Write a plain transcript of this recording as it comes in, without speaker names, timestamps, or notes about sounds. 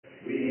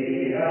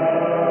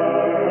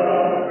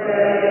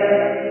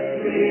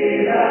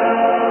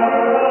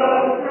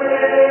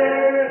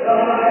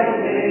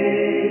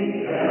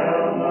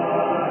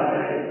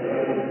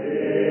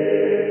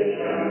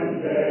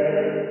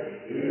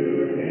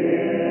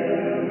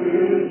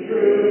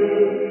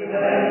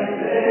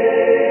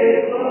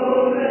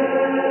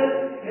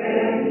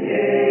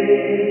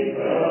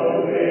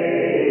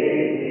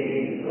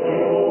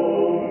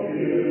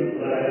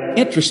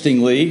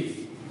Interestingly,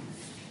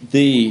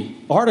 the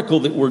article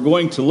that we're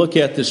going to look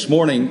at this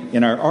morning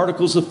in our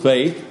Articles of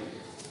Faith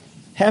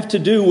have to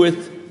do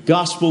with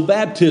gospel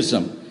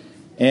baptism.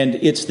 And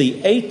it's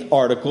the 8th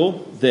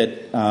article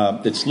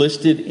that's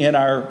listed in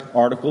our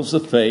Articles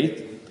of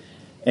Faith.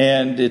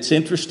 And it's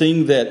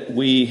interesting that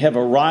we have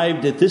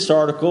arrived at this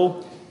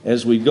article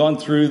as we've gone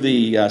through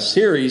the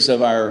series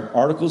of our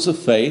Articles of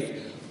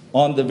Faith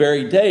on the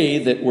very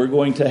day that we're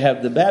going to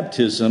have the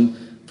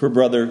baptism for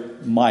Brother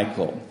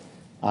Michael.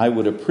 I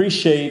would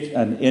appreciate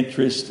an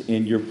interest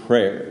in your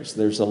prayers.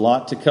 There's a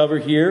lot to cover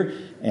here,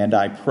 and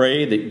I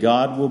pray that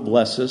God will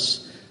bless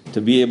us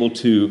to be able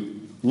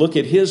to look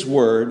at His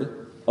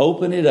Word,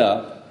 open it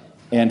up,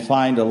 and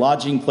find a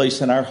lodging place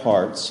in our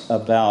hearts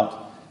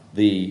about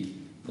the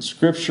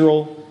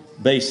scriptural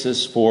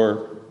basis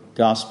for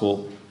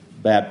gospel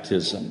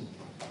baptism.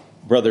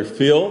 Brother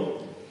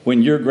Phil,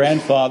 when your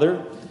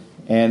grandfather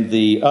and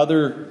the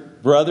other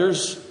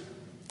brothers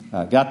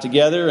got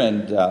together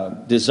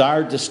and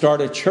desired to start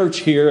a church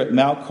here at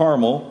Mount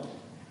Carmel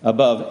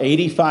above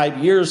 85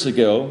 years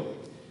ago,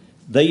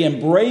 they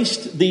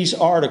embraced these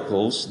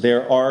articles.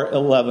 There are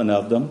 11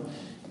 of them.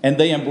 And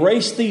they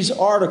embraced these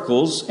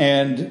articles,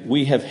 and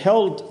we have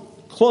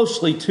held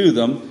closely to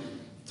them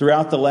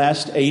throughout the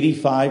last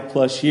 85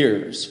 plus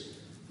years.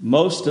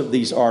 Most of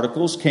these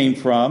articles came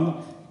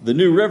from the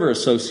New River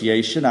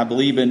Association, I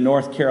believe in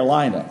North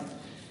Carolina.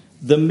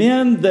 The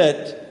men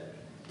that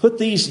put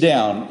these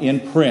down in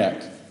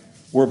print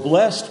were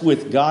blessed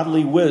with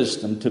godly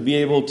wisdom to be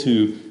able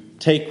to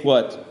take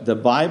what the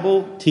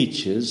Bible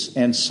teaches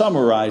and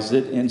summarize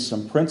it in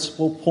some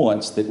principal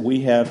points that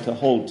we have to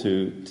hold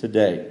to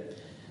today.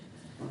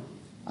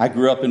 I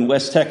grew up in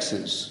West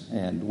Texas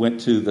and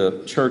went to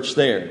the church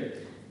there.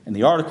 And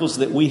the articles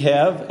that we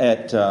have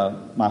at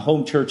my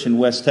home church in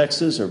West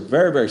Texas are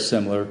very, very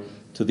similar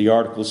to the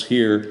articles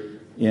here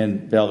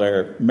in Bel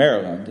Air,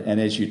 Maryland.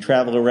 And as you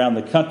travel around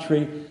the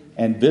country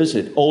and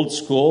visit old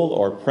school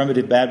or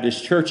primitive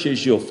Baptist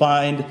churches, you'll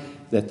find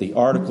that the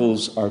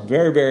articles are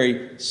very,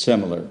 very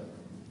similar.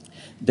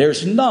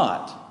 There's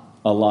not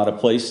a lot of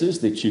places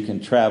that you can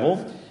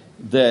travel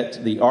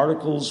that the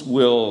articles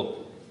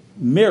will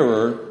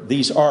mirror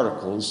these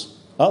articles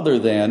other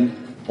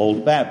than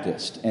Old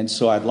Baptist. And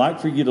so I'd like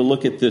for you to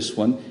look at this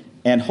one,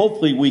 and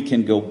hopefully we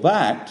can go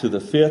back to the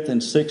 5th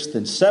and 6th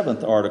and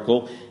 7th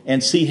article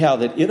and see how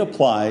that it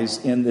applies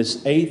in this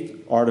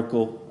 8th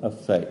article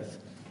of faith.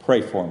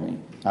 Pray for me.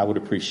 I would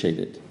appreciate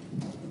it.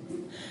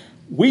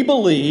 We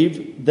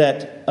believe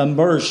that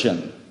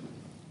immersion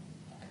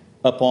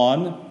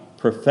upon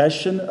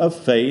profession of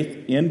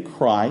faith in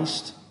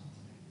Christ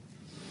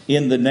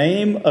in the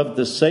name of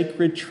the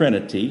Sacred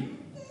Trinity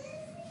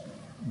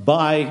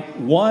by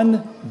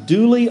one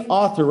duly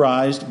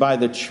authorized by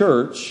the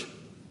church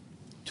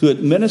to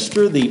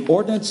administer the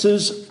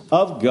ordinances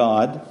of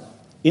God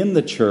in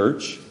the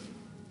church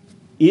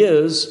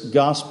is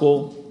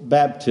gospel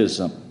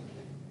baptism.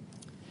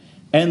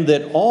 And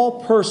that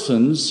all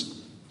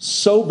persons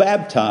so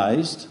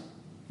baptized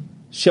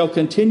shall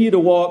continue to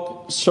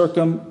walk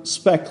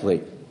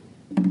circumspectly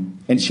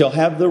and shall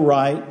have the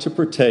right to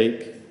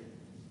partake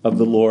of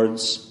the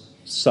Lord's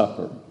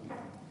Supper.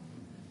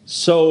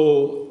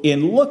 So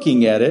in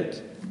looking at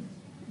it,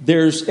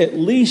 there's at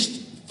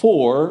least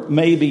 4,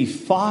 maybe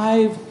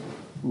 5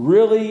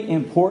 really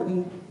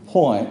important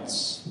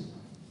points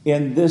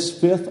in this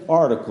 5th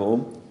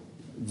article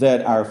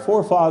that our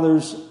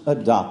forefathers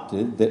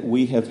adopted that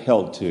we have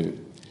held to.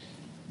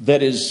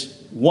 That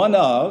is one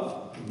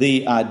of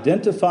the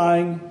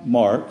identifying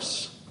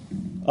marks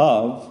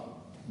of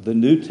the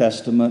New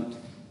Testament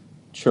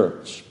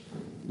church.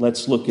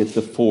 Let's look at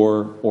the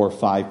 4 or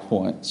 5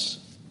 points.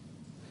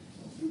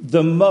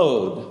 The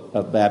mode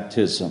of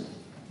baptism.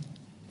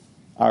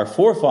 Our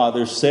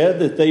forefathers said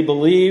that they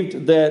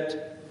believed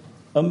that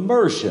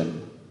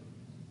immersion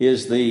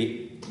is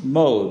the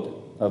mode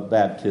of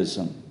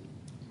baptism.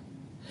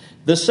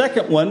 The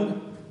second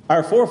one,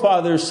 our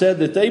forefathers said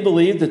that they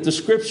believed that the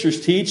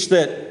Scriptures teach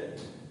that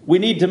we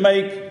need to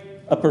make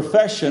a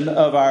profession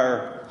of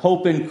our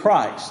hope in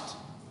Christ.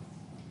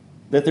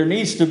 That there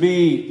needs to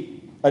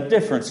be a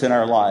difference in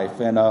our life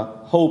and a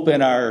hope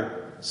in our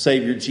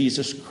Savior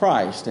Jesus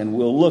Christ. And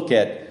we'll look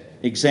at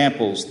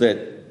examples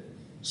that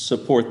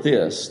support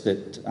this,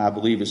 that I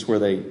believe is where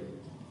they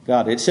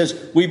got it. It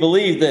says, we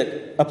believe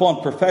that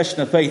upon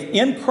profession of faith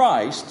in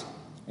Christ,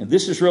 and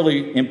this is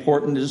really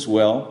important as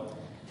well,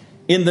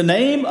 in the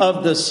name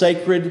of the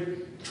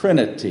Sacred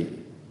Trinity,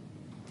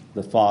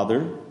 the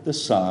Father, the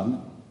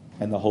Son,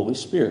 and the Holy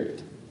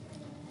Spirit.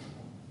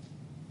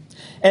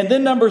 And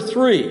then number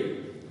 3,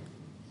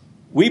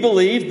 We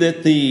believe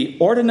that the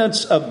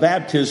ordinance of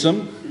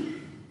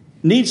baptism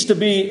needs to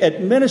be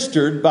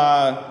administered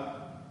by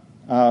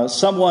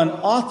someone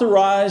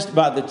authorized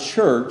by the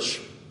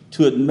church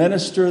to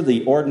administer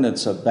the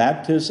ordinance of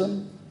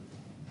baptism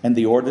and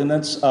the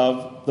ordinance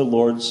of the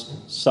Lord's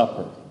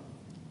Supper.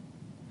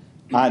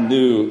 I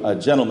knew a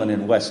gentleman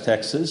in West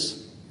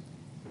Texas,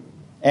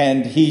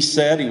 and he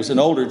was an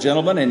older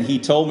gentleman, and he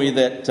told me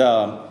that,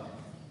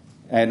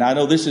 and I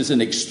know this is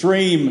an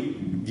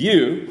extreme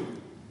view,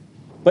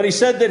 but he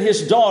said that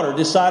his daughter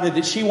decided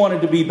that she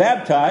wanted to be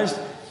baptized,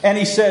 and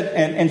he said,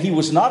 and he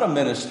was not a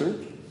minister.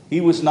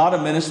 He was not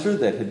a minister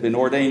that had been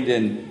ordained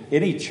in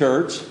any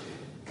church.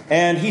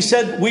 And he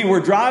said, we were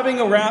driving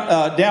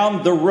around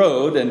down the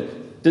road,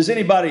 and does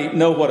anybody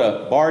know what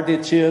a bar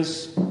ditch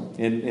is?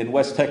 In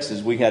West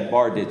Texas, we had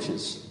bar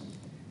ditches.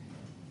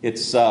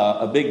 It's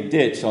a big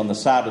ditch on the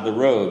side of the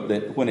road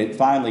that when it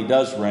finally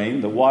does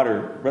rain, the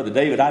water, Brother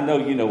David, I know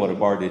you know what a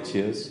bar ditch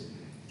is,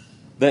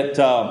 that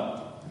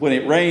when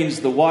it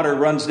rains, the water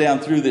runs down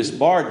through this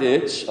bar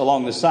ditch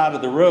along the side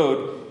of the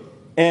road.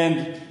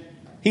 And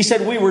he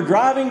said, we were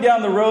driving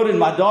down the road and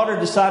my daughter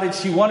decided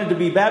she wanted to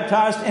be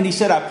baptized. And he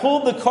said, I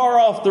pulled the car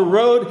off the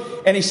road.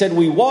 And he said,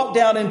 we walked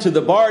down into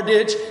the bar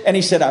ditch. And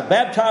he said, I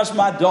baptized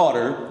my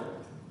daughter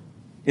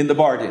in the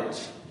bar ditch.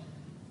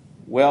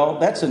 Well,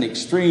 that's an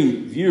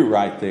extreme view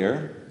right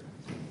there.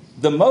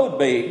 The mode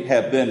may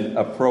have been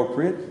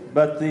appropriate,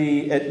 but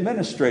the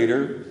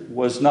administrator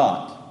was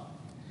not.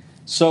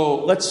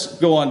 So let's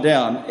go on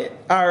down.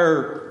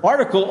 Our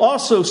article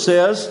also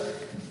says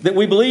that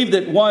we believe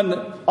that one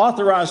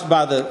authorized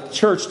by the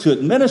church to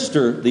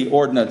administer the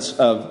ordinance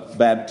of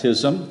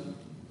baptism.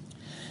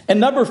 And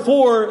number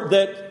 4,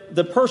 that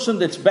the person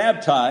that's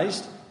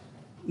baptized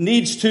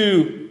needs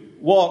to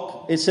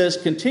walk, it says,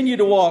 continue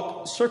to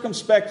walk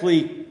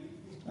circumspectly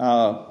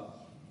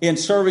in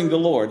serving the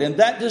Lord. And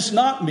that does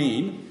not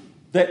mean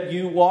that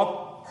you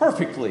walk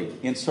perfectly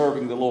in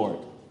serving the Lord.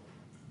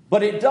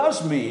 But it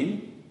does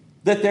mean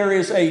that there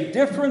is a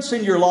difference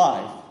in your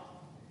life,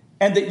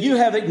 and that you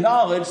have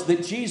acknowledged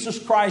that Jesus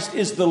Christ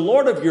is the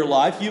Lord of your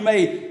life. You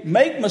may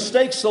make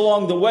mistakes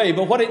along the way,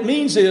 but what it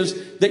means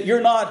is that you're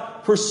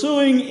not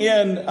pursuing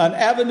in an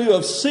avenue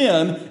of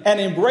sin and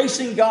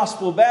embracing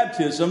gospel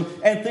baptism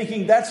and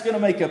thinking that's going to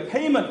make a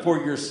payment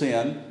for your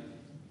sin,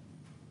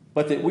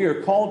 but that we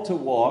are called to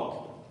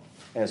walk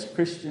as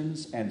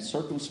Christians and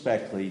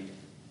circumspectly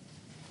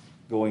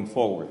going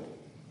forward.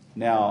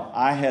 Now,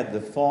 I had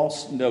the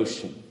false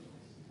notion.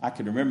 I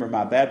can remember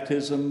my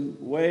baptism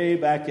way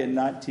back in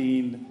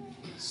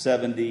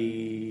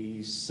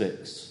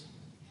 1976.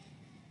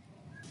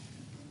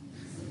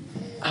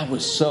 I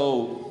was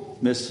so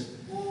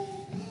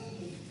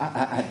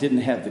I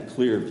didn't have the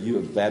clear view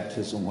of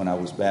baptism when I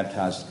was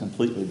baptized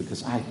completely,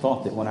 because I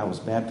thought that when I was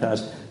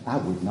baptized, I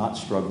would not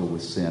struggle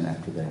with sin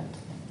after that.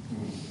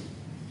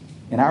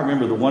 And I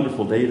remember the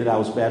wonderful day that I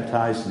was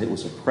baptized, and it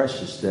was a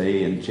precious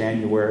day in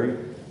January.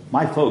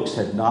 My folks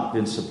had not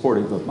been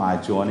supportive of my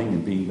joining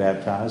and being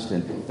baptized,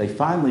 and they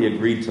finally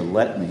agreed to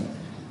let me.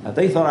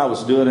 They thought I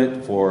was doing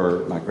it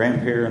for my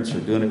grandparents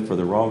or doing it for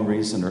the wrong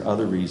reason or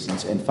other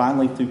reasons. And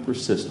finally, through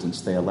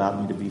persistence, they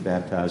allowed me to be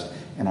baptized.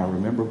 And I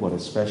remember what a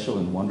special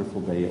and wonderful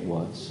day it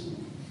was.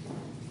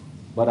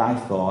 But I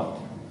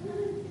thought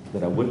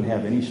that I wouldn't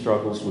have any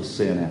struggles with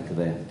sin after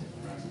that.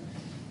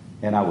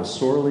 And I was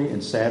sorely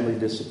and sadly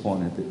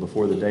disappointed that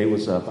before the day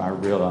was up, I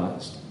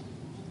realized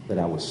that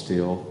I was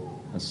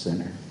still a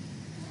sinner.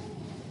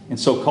 And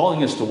so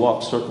calling us to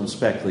walk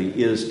circumspectly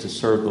is to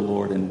serve the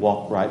Lord and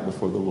walk right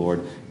before the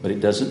Lord. But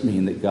it doesn't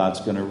mean that God's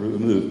going to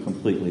remove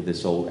completely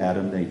this old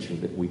Adam nature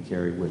that we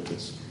carry with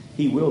us.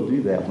 He will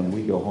do that when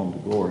we go home to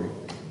glory.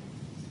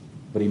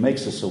 But he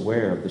makes us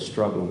aware of the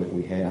struggle that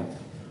we have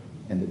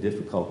and the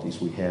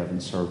difficulties we have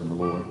in serving the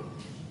Lord.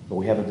 But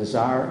we have a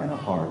desire and a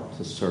heart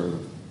to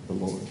serve the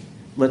Lord.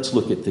 Let's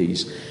look at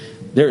these.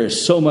 There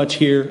is so much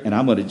here, and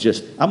I'm going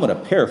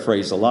to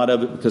paraphrase a lot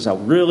of it because I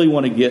really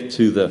want to get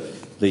to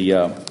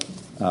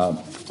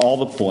all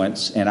the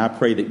points, and I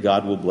pray that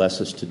God will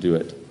bless us to do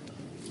it.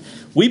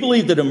 We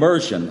believe that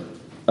immersion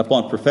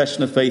upon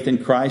profession of faith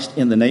in Christ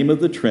in the name of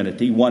the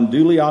Trinity, one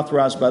duly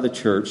authorized by the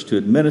church to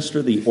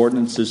administer the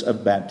ordinances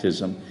of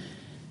baptism,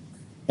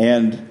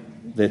 and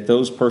that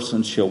those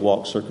persons shall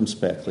walk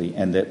circumspectly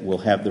and that will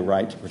have the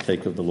right to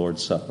partake of the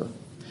Lord's Supper.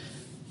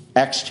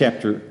 Acts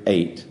chapter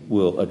 8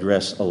 will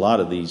address a lot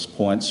of these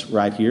points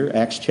right here.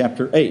 Acts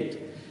chapter 8.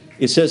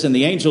 It says, "And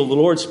the angel of the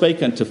Lord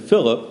spake unto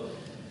Philip,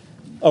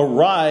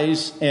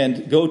 Arise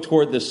and go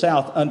toward the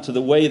south unto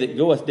the way that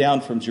goeth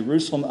down from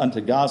Jerusalem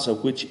unto Gaza,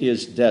 which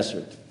is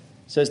desert." It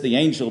says the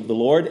angel of the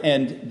Lord.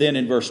 And then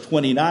in verse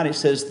 29 it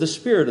says the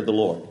Spirit of the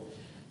Lord.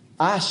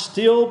 I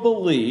still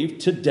believe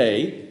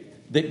today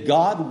that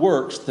God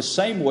works the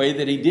same way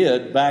that he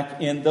did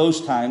back in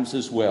those times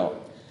as well.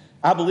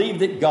 I believe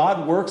that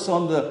God works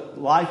on the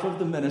life of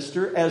the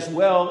minister as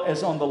well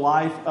as on the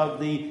life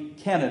of the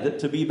candidate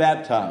to be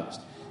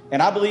baptized.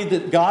 And I believe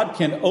that God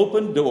can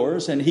open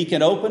doors and he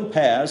can open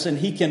paths and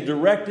he can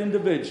direct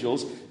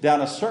individuals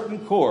down a certain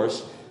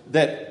course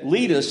that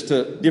lead us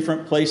to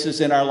different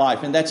places in our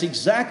life. And that's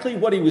exactly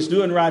what he was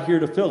doing right here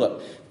to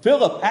Philip.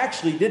 Philip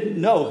actually didn't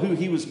know who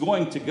he was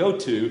going to go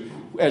to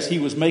as he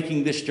was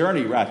making this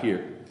journey right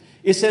here.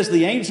 It says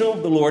the angel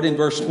of the Lord in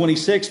verse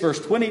 26, verse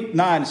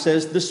 29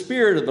 says the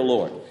Spirit of the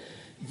Lord.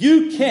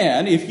 You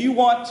can, if you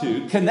want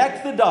to,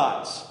 connect the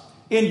dots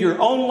in your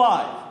own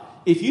life.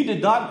 If you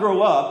did not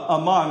grow up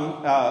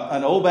among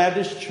an old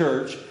Baptist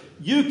church,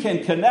 you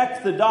can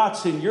connect the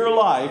dots in your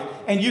life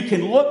and you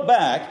can look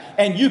back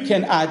and you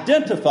can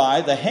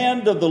identify the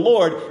hand of the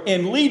Lord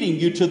in leading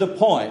you to the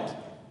point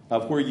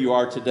of where you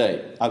are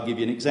today. I'll give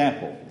you an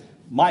example.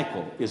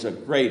 Michael is a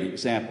great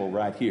example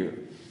right here.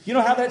 You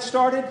know how that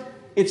started?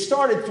 It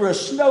started through a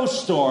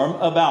snowstorm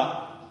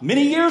about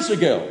many years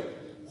ago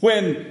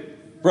when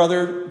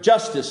Brother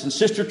Justice and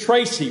Sister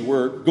Tracy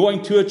were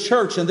going to a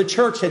church, and the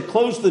church had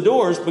closed the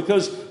doors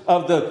because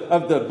of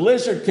the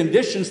blizzard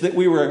conditions that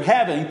we were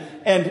having.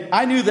 And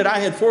I knew that I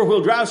had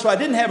four-wheel drive, so I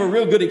didn't have a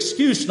real good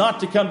excuse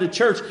not to come to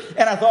church.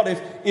 And I thought, if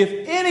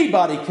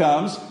anybody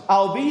comes,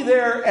 I'll be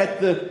there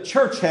at the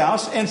church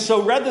house. And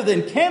so rather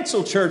than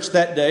cancel church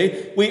that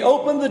day, we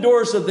opened the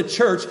doors of the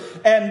church.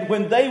 And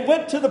when they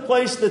went to the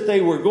place that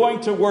they were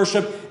going to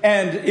worship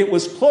and it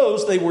was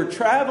closed, they were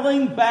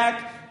traveling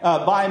back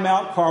by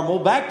Mount Carmel,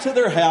 back to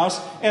their house,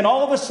 and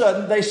all of a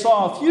sudden they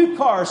saw a few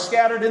cars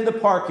scattered in the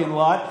parking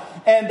lot,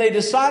 and they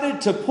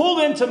decided to pull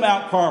into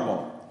Mount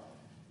Carmel.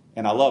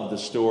 And I love the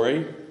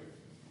story.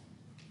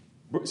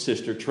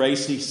 Sister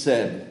Tracy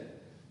said,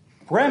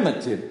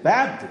 "Primitive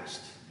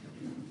Baptist?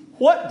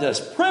 What does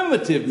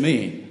primitive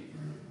mean?"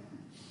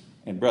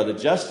 And Brother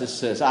Justice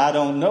says, "I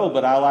don't know,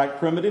 but I like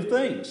primitive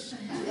things."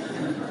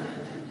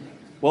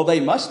 Well, they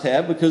must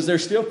have, because they're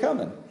still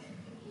coming.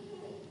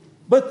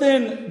 But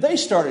then they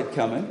started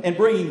coming and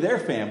bringing their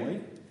family.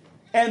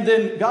 And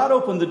then God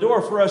opened the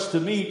door for us to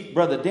meet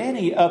Brother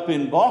Danny up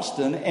in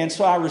Boston. And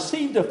so I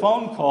received a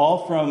phone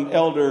call from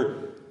Elder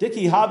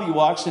Dickie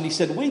Hobbywalks, and he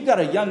said, "We've got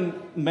a young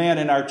man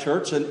in our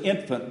church, an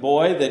infant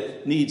boy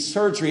that needs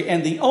surgery.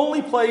 And the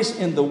only place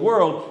in the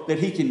world that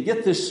he can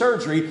get this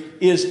surgery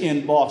is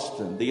in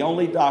Boston. The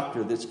only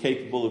doctor that's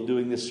capable of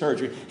doing this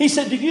surgery." He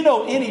said, "Do you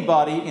know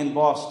anybody in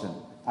Boston?"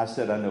 I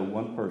said, "I know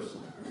one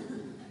person."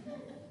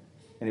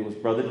 And it was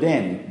Brother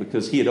Danny,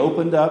 because he had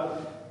opened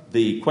up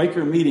the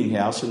Quaker Meeting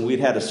House, and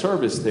we'd had a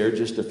service there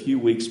just a few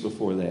weeks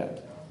before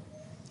that.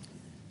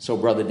 So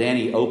Brother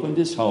Danny opened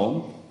his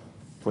home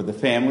for the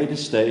family to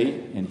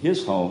stay in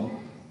his home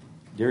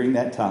during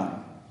that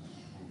time.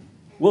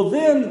 Well,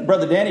 then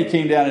Brother Danny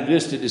came down and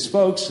visited his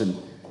folks, and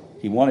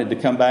he wanted to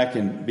come back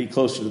and be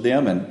closer to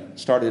them, and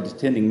started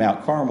attending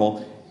Mount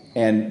Carmel.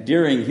 And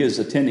during his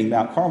attending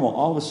Mount Carmel,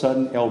 all of a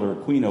sudden, Elder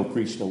Aquino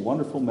preached a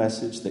wonderful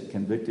message that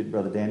convicted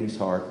Brother Danny's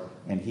heart,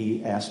 and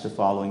he asked to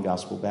follow in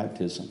gospel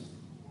baptism.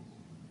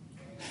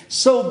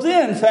 So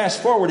then, fast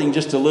forwarding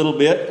just a little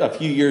bit, a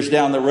few years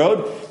down the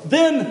road,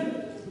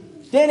 then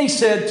Danny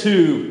said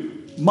to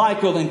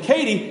Michael and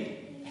Katie,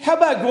 "How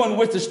about going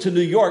with us to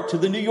New York, to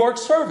the New York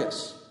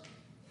service?"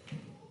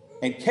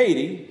 And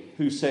Katie,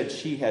 who said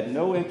she had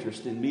no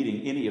interest in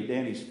meeting any of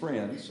Danny's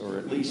friends, or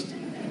at least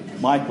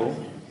Michael,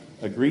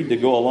 agreed to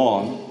go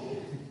along,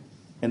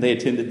 and they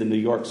attended the New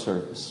York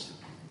service.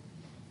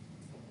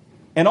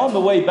 And on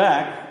the way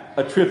back,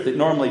 a trip that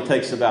normally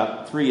takes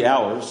about 3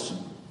 hours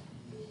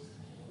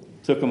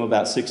took them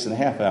about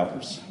 6.5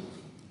 hours.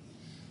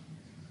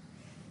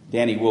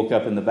 Danny woke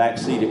up in the back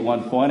seat at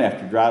one point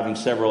after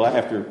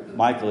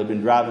Michael had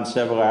been driving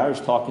several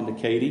hours talking to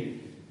Katie.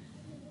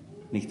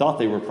 And he thought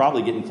they were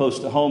probably getting close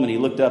to home, and he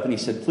looked up and he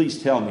said,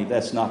 "Please tell me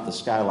that's not the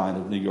skyline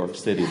of New York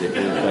City that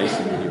we're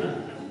facing here."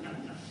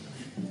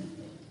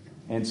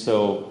 And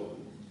so,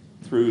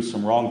 through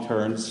some wrong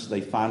turns, they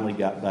finally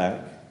got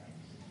back.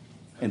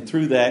 And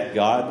through that,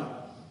 God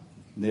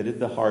knitted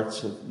the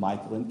hearts of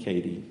Michael and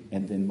Katie,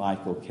 and then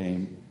Michael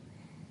came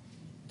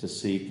to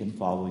seek and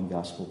follow in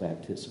gospel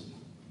baptism.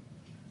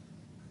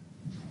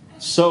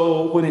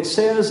 So when it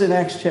says in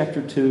Acts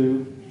chapter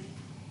 2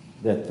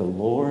 that the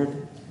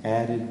Lord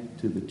added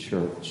to the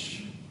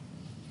church,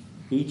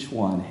 each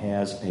one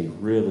has a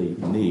really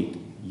neat,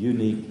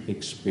 unique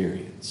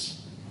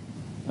experience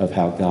of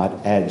how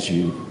God adds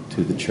you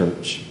to the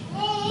church.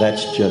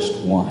 That's just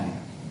one.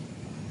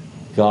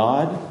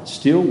 God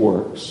still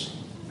works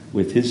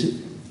with His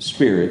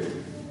Spirit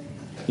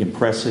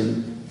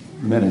impressing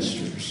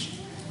ministers.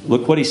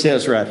 Look what he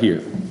says right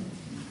here.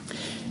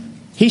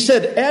 He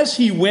said, "As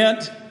he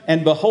went,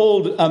 and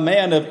behold, a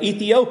man of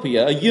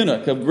Ethiopia, a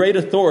eunuch of great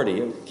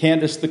authority,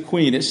 Candace the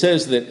queen," it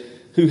says that,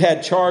 "who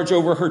had charge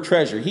over her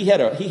treasure." He had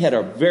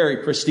a very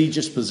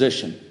prestigious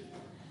position.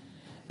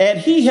 And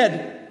he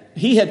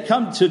had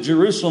come to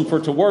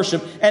Jerusalem to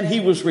worship, and he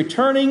was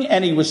returning,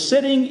 and he was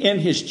sitting in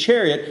his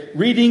chariot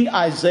reading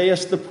Isaiah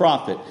the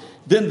prophet.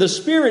 Then the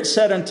Spirit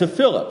said unto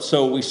Philip,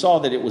 so we saw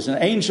that it was an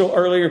angel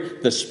earlier,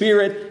 the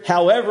Spirit,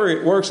 however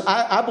it works.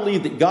 I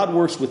believe that God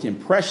works with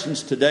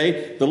impressions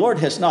today. The Lord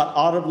has not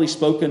audibly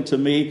spoken to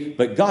me,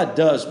 but God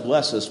does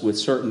bless us with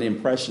certain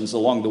impressions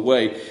along the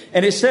way.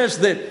 And it says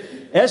that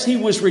as he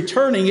was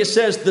returning, it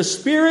says, the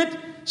Spirit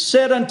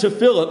said unto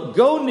Philip,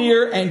 Go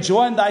near and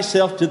join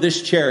thyself to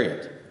this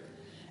chariot.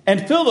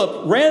 And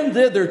Philip ran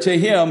thither to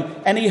him,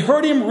 and he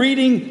heard him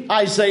reading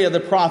Isaiah the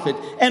prophet.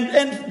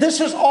 And this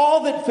is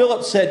all that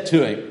Philip said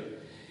to him.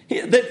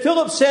 That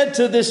Philip said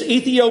to this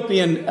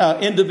Ethiopian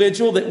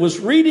individual that was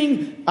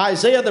reading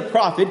Isaiah the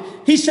prophet,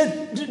 he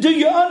said, do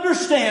you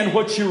understand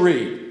what you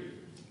read?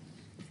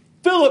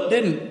 Philip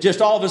didn't just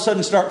all of a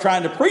sudden start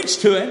trying to preach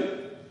to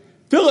him.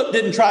 Philip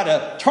didn't try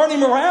to turn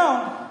him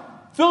around.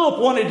 Philip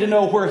wanted to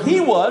know where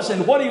he was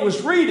and what he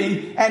was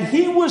reading, and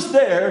he was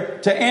there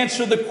to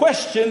answer the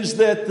questions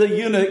that the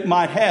eunuch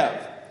might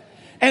have.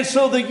 And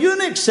so the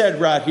eunuch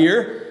said right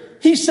here,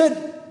 he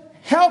said,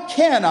 how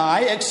can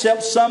I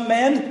except some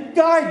man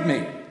guide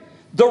me?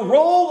 The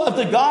role of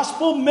the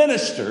gospel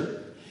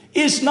minister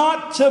is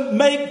not to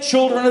make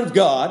children of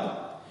God.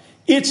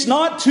 It's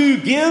not to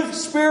give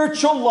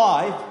spiritual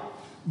life,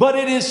 but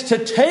it is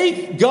to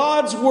take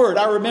God's word.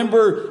 I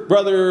remember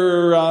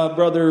Brother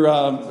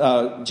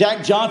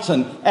Jack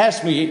Johnson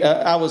asked me,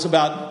 I was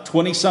about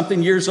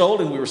 20-something years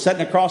old, and we were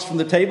sitting across from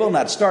the table, and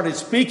I'd started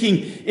speaking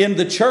in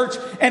the church,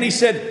 and he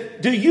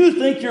said, do you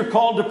think you're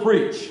called to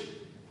preach?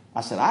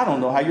 I said, I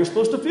don't know how you're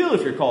supposed to feel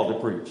if you're called to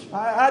preach.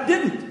 I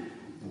didn't.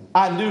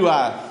 I knew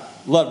I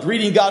loved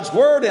reading God's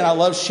word, and I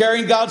loved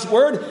sharing God's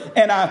word,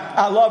 and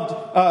I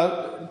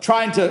loved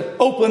trying to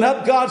open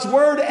up God's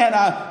word, and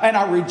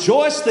I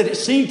rejoiced that it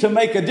seemed to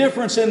make a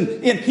difference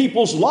in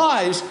people's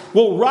lives.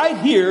 Well, right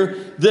here,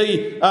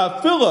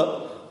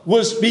 Philip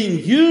was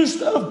being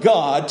used of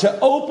God to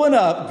open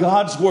up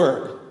God's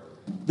word.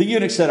 The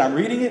eunuch said, I'm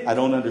reading it, I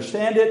don't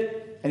understand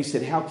it. And he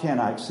said, how can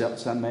I except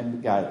some man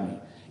guide me?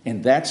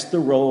 And that's the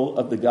role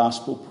of the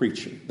gospel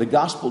preacher. The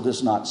gospel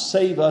does not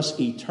save us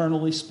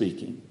eternally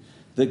speaking.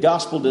 The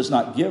gospel does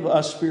not give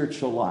us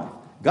spiritual life.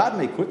 God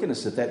may quicken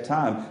us at that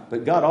time,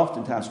 but God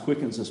oftentimes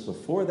quickens us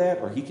before that,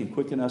 or he can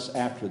quicken us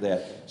after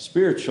that.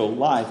 Spiritual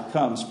life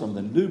comes from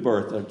the new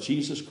birth of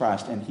Jesus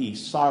Christ, and he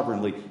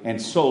sovereignly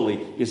and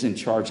solely is in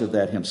charge of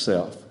that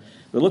himself.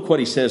 But look what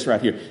he says right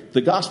here.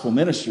 The gospel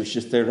minister is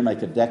just there to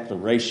make a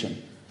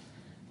declaration.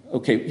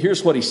 Okay,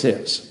 here's what he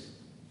says.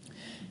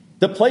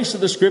 The place of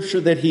the scripture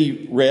that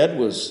he read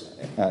was,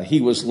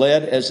 he was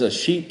led as a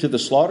sheep to the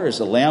slaughter, as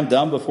a lamb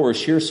dumb before a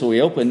shear, so he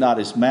opened not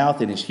his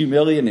mouth, and his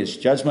humility and his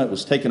judgment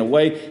was taken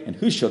away. And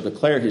who shall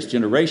declare his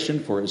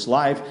generation? For his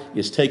life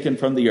is taken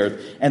from the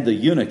earth. And the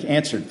eunuch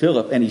answered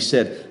Philip, and he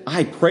said,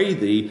 I pray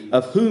thee,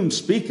 of whom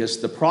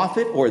speakest, the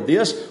prophet, or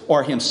this,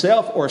 or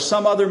himself, or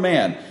some other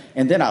man?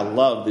 And then I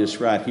love this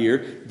right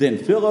here. Then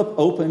Philip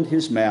opened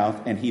his mouth,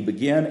 and he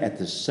began at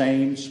the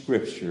same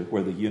scripture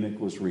where the eunuch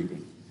was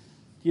reading.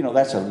 You know,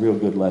 that's a real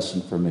good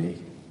lesson for me.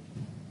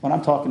 When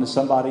I'm talking to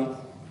somebody,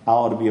 I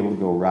ought to be able to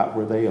go right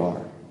where they are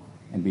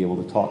and be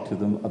able to talk to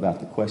them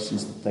about the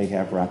questions that they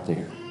have right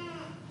there.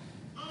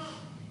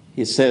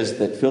 It says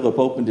that Philip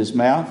opened his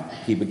mouth.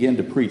 He began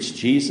to preach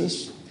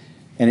Jesus.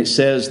 And it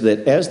says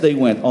that as they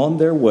went on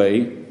their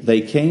way,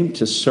 they came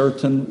to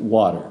certain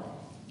water.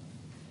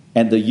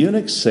 And the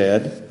eunuch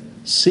said,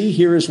 see,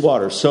 here is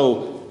water.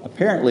 So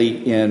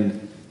apparently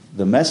in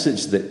the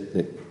message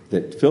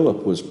that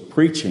Philip was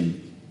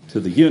preaching to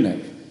the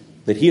eunuch,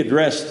 that he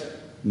addressed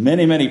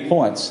many, many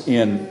points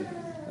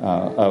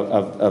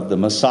of the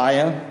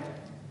Messiah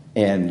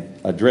and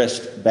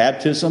addressed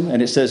baptism.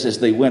 And it says, as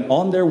they went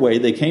on their way,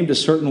 they came to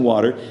certain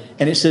water.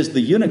 And it says,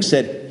 the eunuch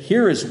said,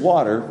 here is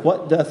water.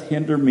 What doth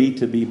hinder me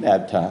to be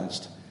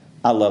baptized?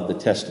 I love the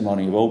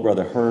testimony of old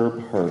brother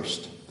Herb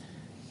Hurst,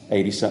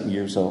 80-something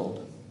years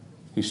old,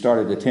 who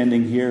started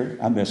attending here.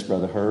 I miss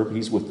brother Herb.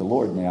 He's with the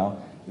Lord now.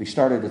 He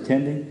started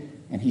attending,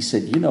 and he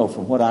said, you know,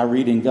 from what I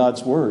read in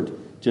God's word,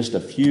 just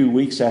a few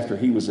weeks after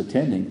he was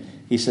attending,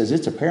 he says,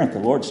 it's apparent the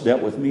Lord's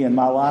dealt with me in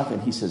my life.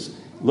 And he says,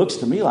 looks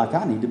to me like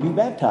I need to be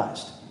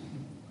baptized.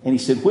 And he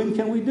said, when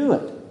can we do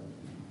it?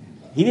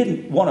 He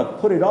didn't want to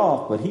put it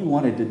off, but he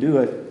wanted to do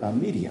it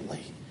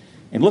immediately.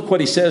 And look what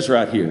he says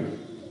right here.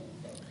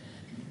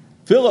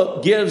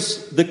 Philip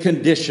gives the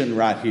condition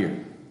right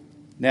here.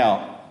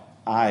 Now,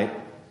 I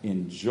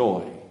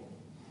enjoy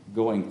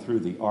going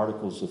through the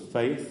articles of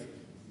faith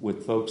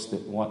with folks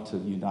that want to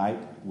unite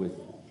with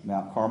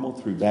Mount Carmel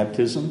through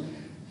baptism,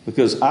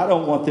 because I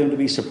don't want them to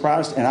be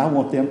surprised, and I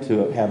want them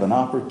to have an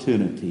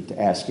opportunity to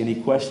ask any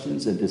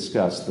questions and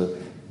discuss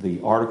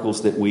the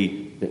articles that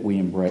we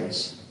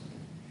embrace.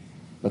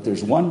 But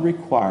there's one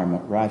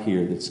requirement right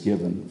here that's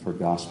given for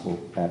gospel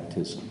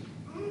baptism.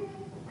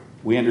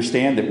 We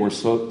understand that we're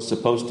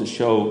supposed to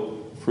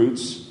show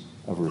fruits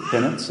of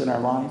repentance in our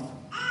life,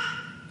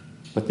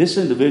 but this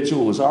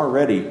individual was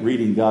already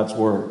reading God's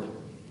word.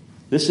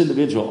 This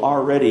individual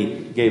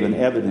already gave an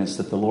evidence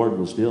that the Lord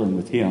was dealing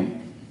with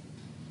him.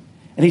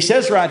 And he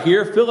says right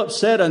here, Philip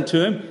said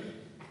unto him,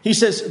 he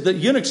says, the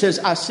eunuch says,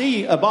 I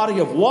see a body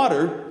of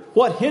water.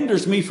 What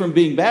hinders me from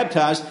being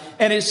baptized?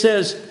 And it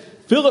says,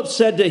 Philip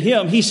said to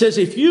him, he says,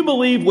 if you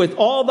believe with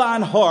all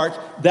thine heart,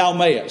 thou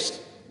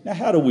mayest. Now,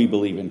 how do we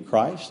believe in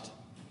Christ?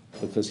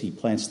 Because he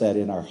plants that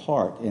in our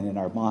heart and in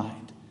our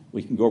mind.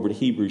 We can go over to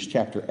Hebrews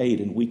chapter 8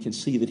 and we can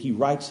see that he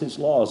writes his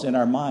laws in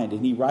our mind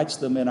and he writes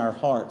them in our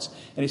hearts.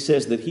 And he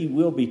says that he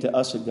will be to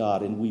us a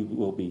God and we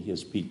will be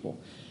his people.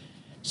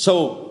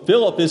 So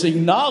Philip is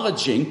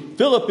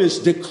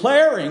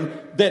declaring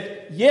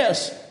that,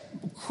 yes,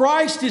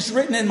 Christ is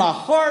written in my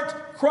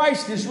heart,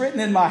 Christ is written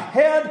in my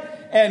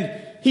head. And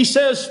he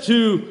says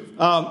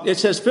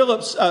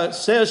Philip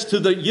says to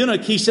the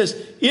eunuch, he says,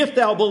 if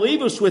thou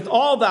believest with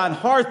all thine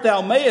heart,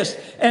 thou mayest.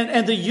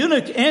 And the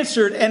eunuch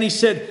answered and he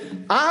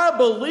said, I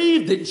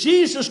believe that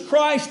Jesus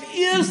Christ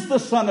is the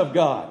Son of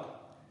God.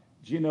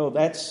 Do you know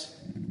that's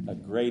a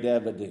great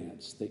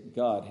evidence that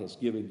God has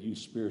given you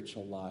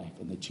spiritual life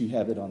and that you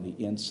have it on the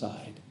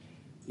inside.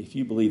 If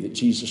you believe that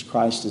Jesus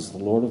Christ is the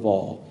Lord of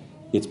all,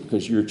 it's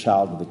because you're a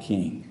child of the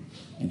King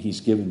and he's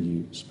given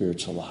you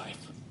spiritual life.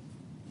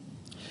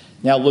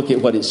 Now look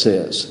at what it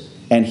says.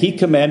 And he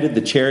commanded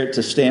the chariot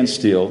to stand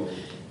still.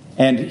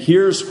 And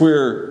here's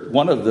where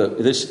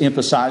this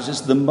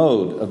emphasizes the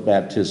mode of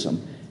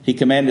baptism. He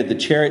commanded the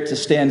chariot to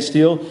stand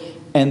still,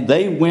 and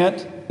they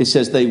went, it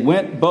says they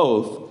went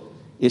both,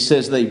 it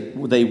says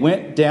they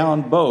went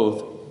down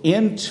both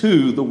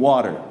into the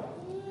water.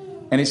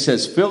 And it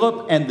says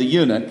Philip and the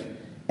eunuch,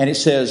 and it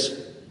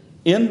says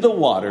in the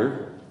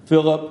water,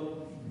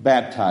 Philip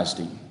baptized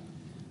him.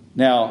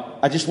 Now,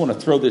 I just want to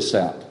throw this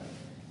out.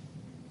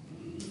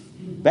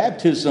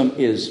 Baptism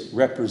is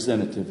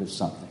representative of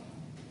something.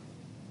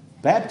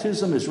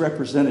 Baptism is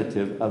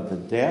representative of the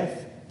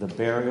death, the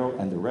burial,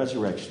 and the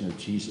resurrection of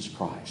Jesus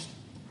Christ.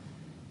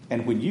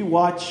 And when you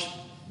watch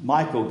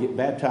Michael get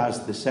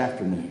baptized this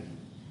afternoon,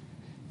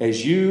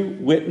 as you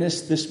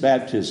witness this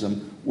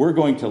baptism, we're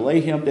going to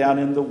lay him down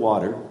in the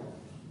water.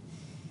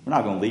 We're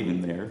not going to leave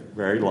him there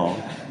very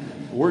long.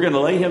 We're going to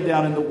lay him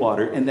down in the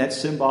water, and that's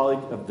symbolic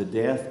of the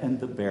death and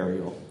the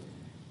burial.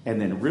 And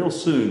then real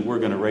soon, we're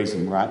going to raise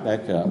him right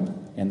back up,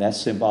 and that's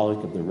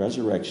symbolic of the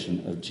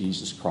resurrection of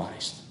Jesus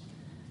Christ.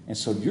 And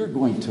so you're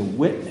going to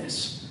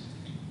witness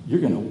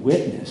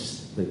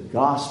the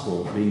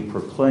gospel being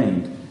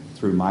proclaimed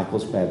through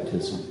Michael's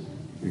baptism.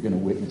 You're going to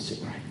witness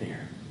it right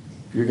there.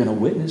 You're going to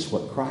witness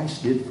what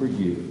Christ did for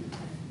you.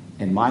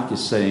 And Mike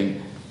is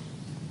saying,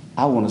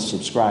 I want to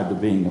subscribe to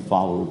being a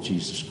follower of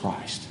Jesus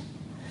Christ.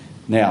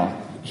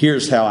 Now,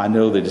 here's how I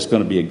know that it's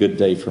going to be a good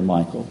day for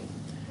Michael.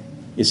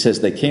 It says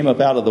they came up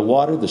out of the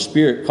water. The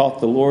Spirit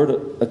caught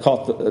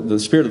the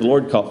Spirit of the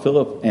Lord caught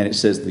Philip, and it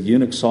says the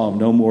eunuch saw him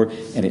no more.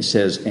 And it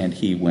says, and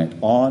he went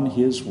on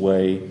his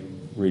way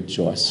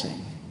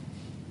rejoicing.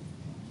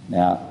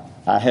 Now,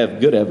 I have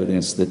good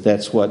evidence that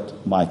that's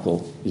what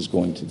Michael is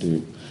going to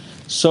do.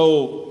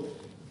 So,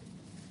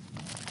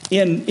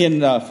 in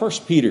 1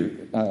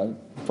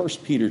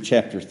 Peter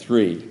chapter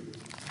 3,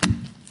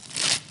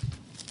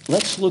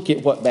 let's look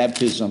at what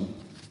baptism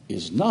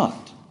is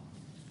not.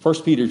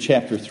 1 Peter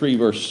chapter 3,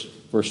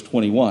 verse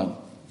 21.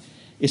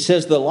 It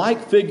says, the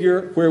like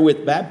figure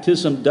wherewith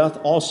baptism doth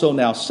also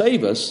now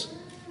save us.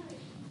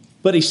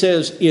 But he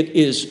says, it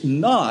is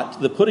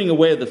not the putting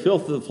away of the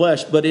filth of the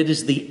flesh, but it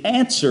is the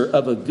answer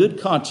of a good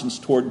conscience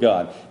toward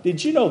God.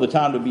 Did you know the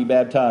time to be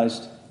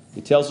baptized?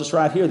 It tells us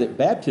right here that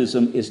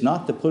baptism is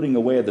not the putting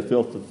away of the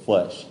filth of the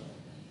flesh.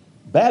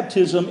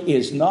 Baptism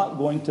is not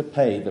going to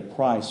pay the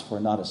price for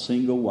not a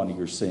single one of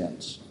your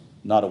sins.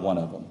 Not a one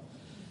of them.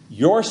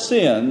 Your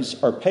sins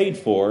are paid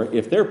for.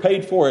 If they're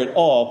paid for at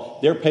all,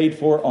 they're paid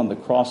for on the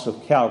cross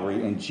of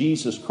Calvary. And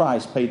Jesus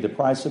Christ paid the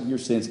price of your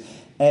sins,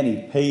 and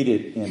he paid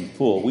it in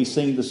full. We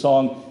sing the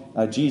song,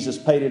 Jesus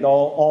paid it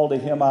all to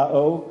him I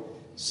owe.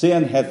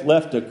 Sin hath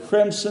left a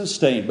crimson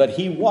stain, but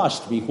he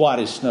washed me white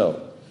as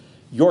snow.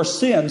 Your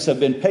sins have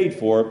been paid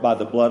for by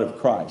the blood of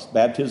Christ.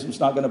 Baptism is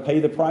not going to pay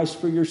the price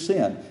for your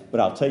sin, but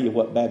I'll tell you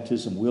what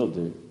baptism will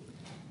do.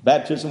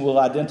 Baptism will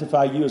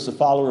identify you as a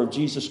follower of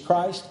Jesus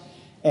Christ.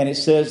 And it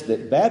says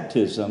that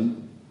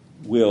baptism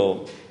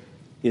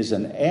is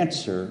an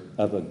answer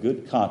of a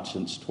good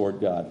conscience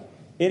toward God.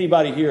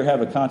 Anybody here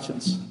have a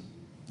conscience?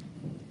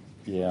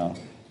 Yeah.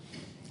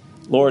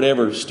 Lord,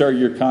 ever stir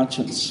your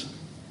conscience?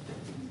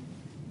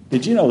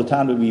 Did you know the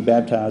time to be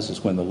baptized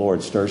is when the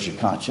Lord stirs your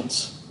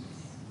conscience?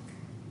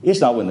 It's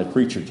not when the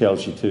preacher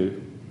tells you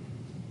to.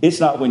 It's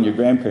not when your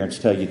grandparents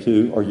tell you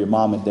to or your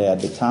mom and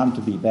dad. The time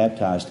to be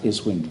baptized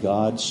is when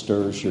God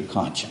stirs your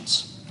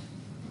conscience.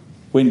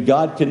 When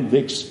God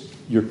convicts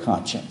your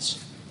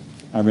conscience.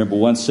 I remember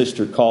one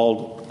sister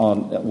called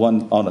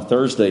on a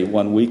Thursday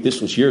one week.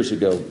 This was years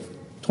ago,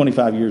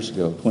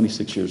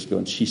 26 years ago.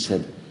 And she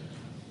said,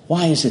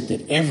 why is it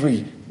that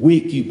every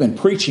week you've been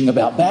preaching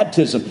about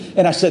baptism?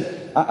 And I said,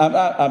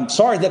 I'm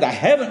sorry that I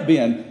haven't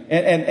been.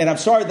 And I'm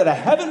sorry that I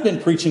haven't been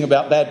preaching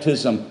about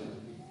baptism.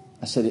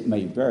 I said, it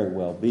may very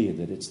well be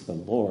that it's the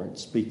Lord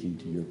speaking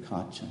to your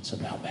conscience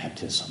about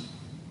baptism.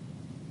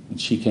 And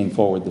she came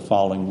forward the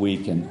following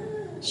week and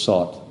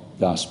sought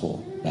gospel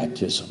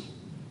baptism.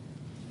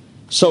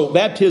 So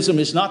baptism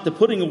is not the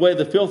putting away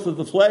the filth of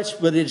the flesh,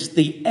 but it's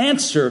the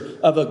answer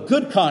of a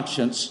good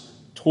conscience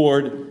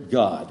toward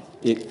God.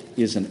 It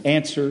is an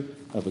answer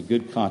of a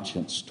good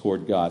conscience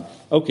toward God.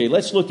 Okay,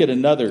 let's look at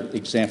another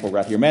example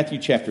right here. Matthew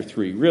chapter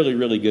 3. Really,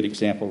 really good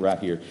example right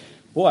here.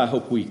 Boy, I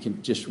hope we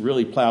can just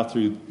really plow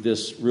through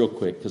this real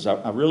quick, because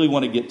I really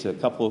want to get to a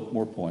couple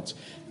more points.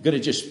 I'm going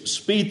to just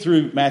speed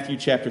through Matthew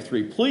chapter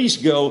 3. Please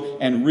go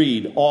and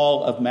read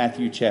all of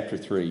Matthew chapter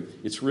 3.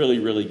 It's really,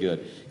 really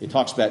good. It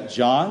talks about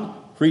John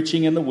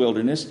preaching in the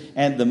wilderness,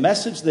 and the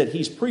message that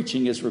he's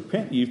preaching is,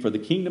 repent ye, for the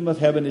kingdom of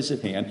heaven is at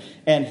hand.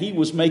 And he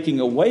was making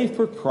a way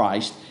for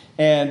Christ.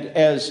 And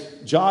as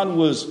John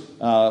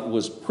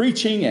was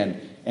preaching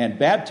and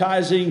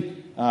baptizing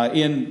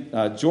in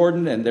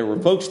Jordan, and there were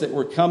folks that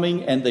were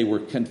coming and they were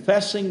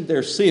confessing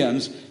their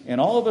sins,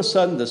 and all of a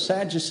sudden the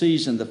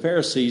Sadducees and the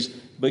Pharisees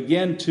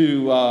began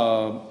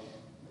to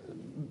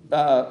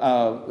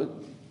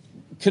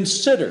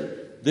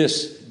consider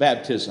this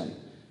baptism.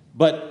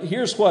 But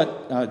here's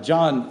what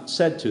John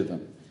said to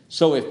them.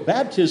 So if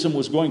baptism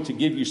was going to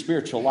give you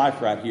spiritual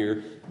life right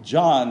here,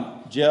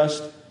 John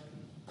just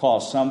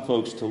caused some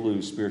folks to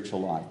lose spiritual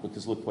life,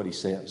 because look what he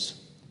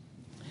says.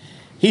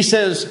 He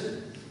says,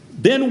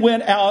 then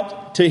went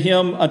out to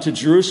him unto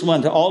Jerusalem,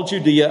 unto all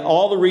Judea,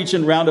 all the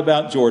region round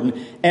about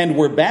Jordan, and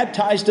were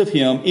baptized of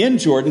him in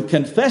Jordan,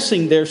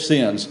 confessing their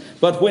sins.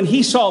 But when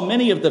he saw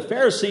many of the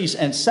Pharisees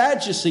and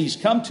Sadducees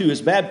come to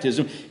his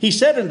baptism, he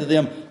said unto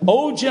them,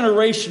 O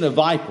generation of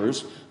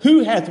vipers,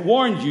 who hath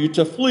warned you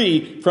to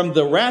flee from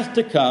the wrath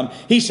to come?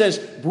 He says,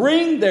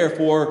 bring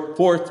therefore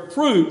forth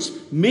fruits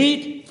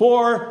meet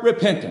for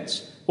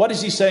repentance. What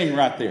is he saying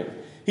right there?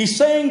 He's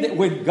saying that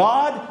when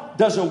God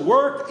does a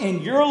work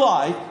in your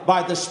life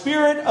by the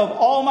Spirit of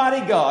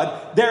Almighty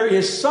God, there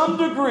is some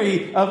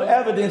degree of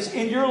evidence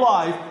in your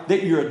life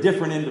that you're a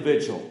different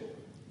individual.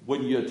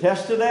 Wouldn't you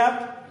attest to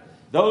that?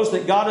 Those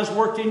that God has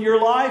worked in your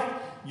life,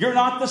 you're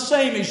not the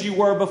same as you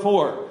were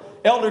before.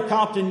 Elder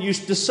Compton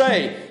used to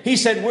say, he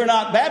said, we're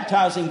not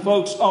baptizing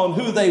folks on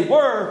who they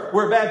were,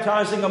 we're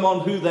baptizing them on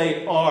who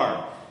they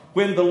are.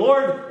 When the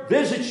Lord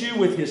visits you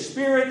with His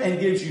Spirit and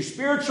gives you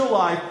spiritual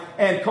life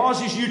and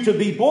causes you to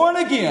be born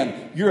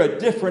again, you're a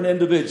different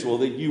individual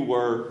than you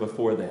were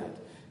before that.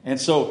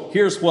 And so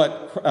here's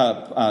what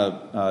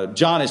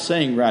John is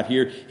saying right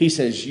here. He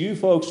says, you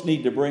folks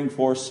need to bring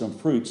forth some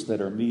fruits that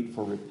are meet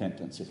for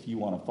repentance if you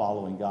want to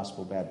follow in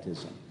gospel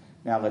baptism.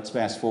 Now let's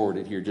fast forward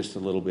it here just a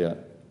little bit.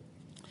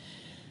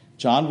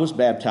 John was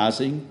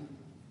baptizing,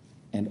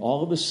 and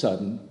all of a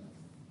sudden,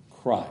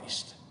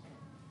 Christ.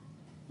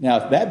 Now,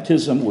 if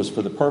baptism was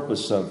for the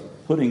purpose of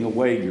putting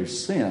away your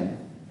sin,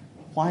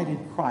 why did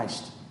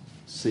Christ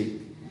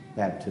seek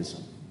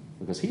baptism?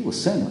 Because He was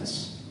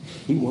sinless.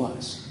 He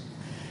was.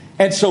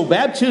 And so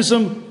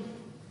baptism,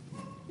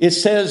 it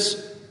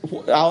says,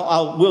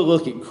 we'll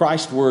look at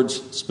Christ's words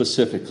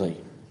specifically.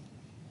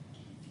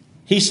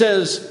 He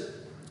says,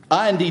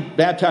 I indeed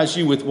baptize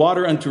you with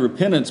water unto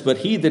repentance, but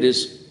he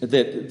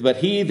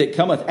that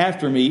cometh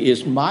after me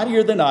is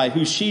mightier than I,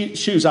 whose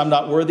shoes I'm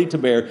not worthy to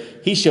bear.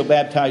 He shall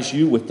baptize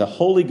you with the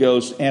Holy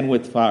Ghost and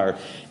with fire.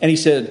 And he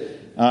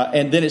said,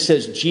 and then it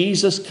says,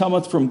 Jesus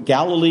cometh from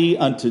Galilee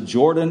unto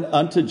Jordan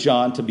unto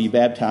John to be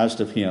baptized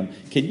of him.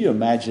 Can you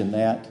imagine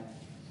that?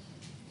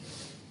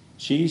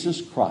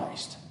 Jesus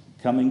Christ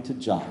coming to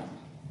John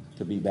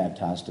to be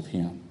baptized of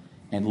him.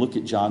 And look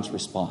at John's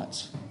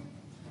response.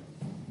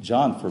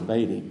 John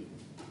forbade him.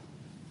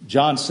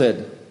 John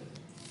said,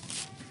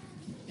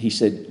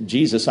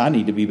 Jesus, I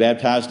need to be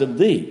baptized of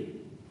thee,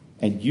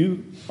 and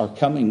you are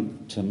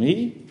coming to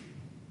me?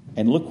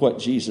 And look what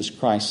Jesus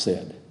Christ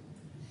said.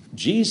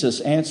 Jesus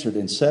answered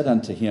and said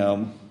unto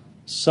him,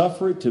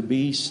 suffer it to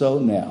be so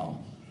now,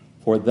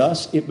 for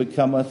thus it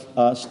becometh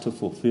us to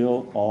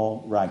fulfill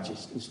all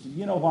righteousness. Do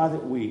you know why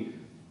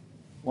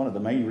one of the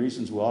main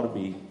reasons we ought to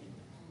be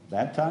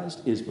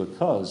baptized is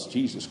because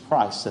Jesus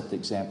Christ set the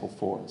example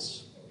for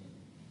us.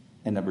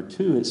 And number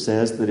two, it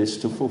says that it's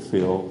to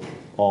fulfill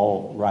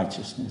all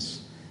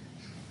righteousness.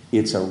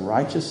 It's a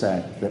righteous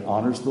act that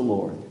honors the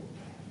Lord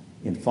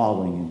in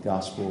following in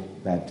gospel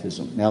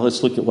baptism. Now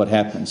let's look at what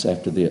happens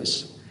after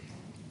this.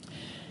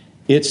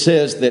 It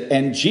says that,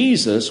 and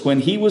Jesus,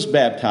 when he was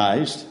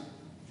baptized,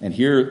 and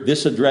here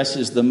this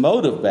addresses the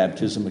mode of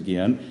baptism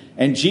again,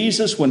 and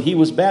Jesus, when he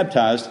was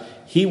baptized,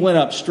 he went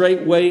up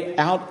straightway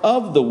out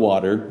of the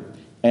water,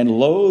 and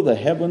lo, the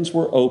heavens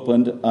were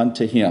opened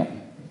unto him.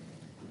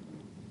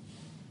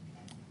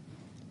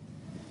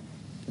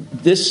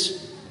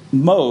 This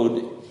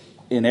mode,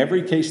 in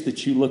every case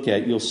that you look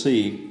at, you'll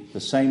see the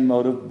same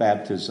mode of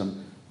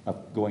baptism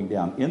of going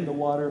down in the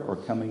water or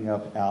coming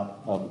up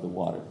out of the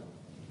water.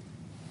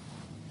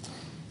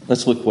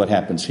 Let's look what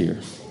happens here.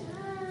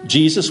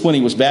 Jesus, when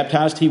he was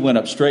baptized, he went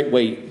up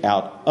straightway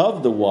out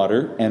of the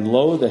water, and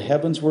lo, the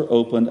heavens were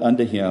opened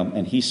unto him,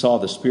 and he saw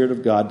the Spirit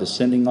of God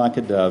descending like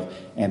a dove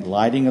and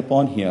lighting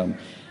upon him.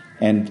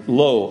 And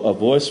lo, a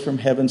voice from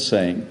heaven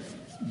saying,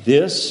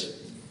 this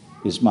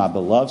is my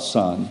beloved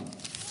Son,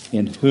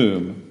 in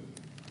whom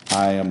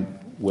I am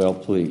well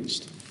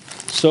pleased.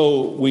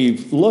 So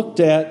we've looked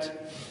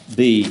at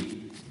the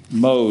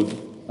mode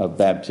of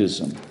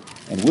baptism,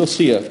 and we'll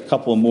see a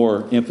couple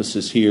more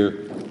emphasis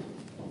here.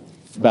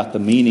 about the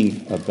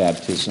meaning of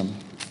baptism,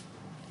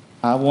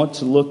 I want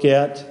to look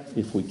at,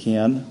 if we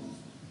can,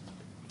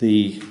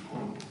 the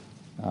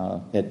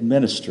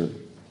administer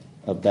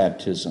of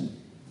baptism.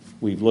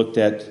 We've looked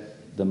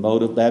at the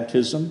mode of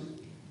baptism.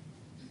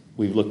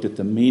 We've looked at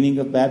the meaning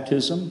of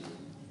baptism.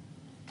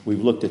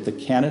 We've looked at the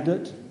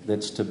candidate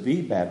that's to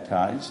be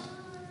baptized.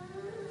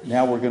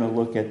 Now we're going to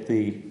look at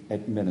the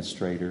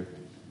administrator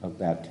of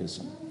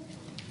baptism.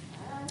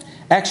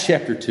 Acts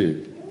chapter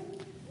 2.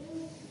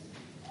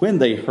 When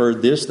they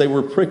heard this, they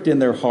were pricked in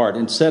their heart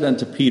and said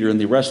unto Peter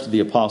and the rest of the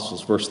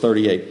apostles, verse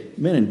 38,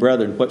 Men and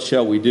brethren, what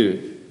shall we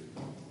do?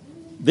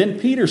 Then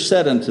Peter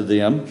said unto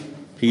them,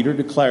 Peter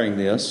declaring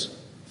this,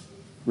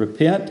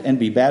 Repent and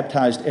be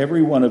baptized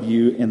every one of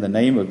you in the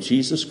name of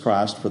Jesus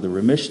Christ for the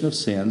remission of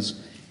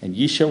sins, and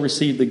ye shall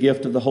receive the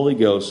gift of the Holy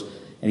Ghost.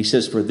 And he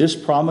says, For this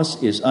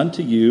promise is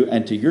unto you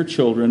and to your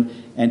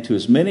children and to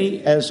as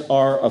many as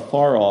are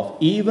afar off,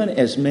 even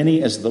as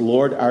many as the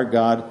Lord our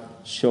God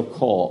shall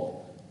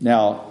call.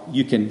 Now,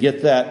 you can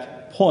get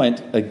that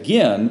point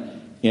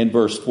again in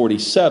verse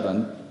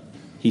 47.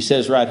 He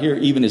says right here,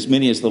 even as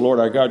many as the Lord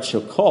our God shall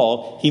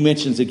call. He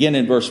mentions again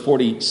in verse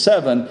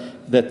 47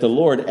 that the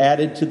Lord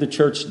added to the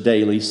church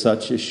daily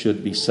such as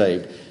should be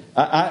saved.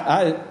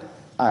 I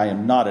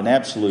am not an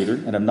absoluter,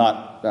 and I'm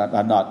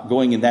not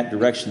going in that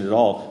direction at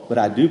all, but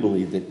I do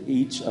believe that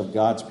each of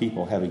God's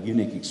people have a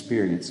unique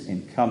experience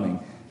in coming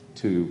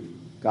to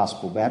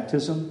gospel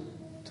baptism,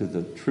 to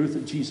the truth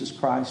of Jesus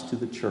Christ, to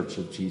the church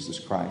of Jesus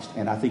Christ.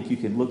 And I think you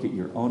can look at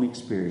your own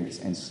experience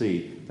and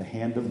see the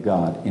hand of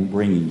God in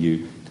bringing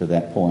you to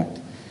that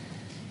point.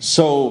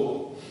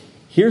 So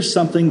here's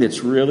something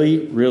that's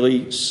really,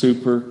 really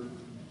super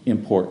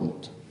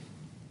important.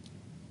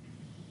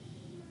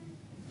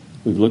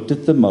 We've looked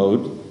at the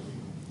mode.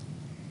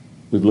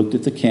 We've looked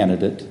at the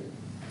candidate.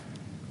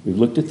 We've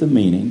looked at the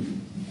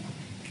meaning.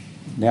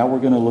 Now we're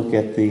going to look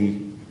at the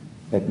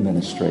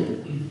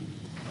administrator.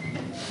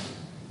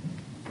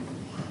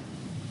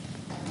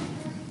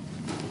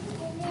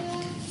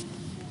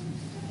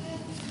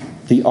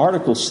 The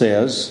article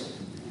says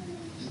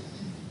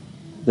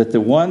that the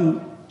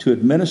one to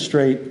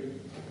administrate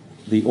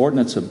the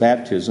ordinance of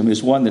baptism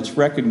is one that's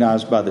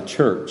recognized by the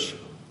church.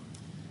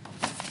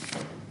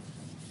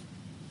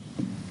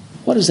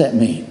 What does that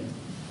mean?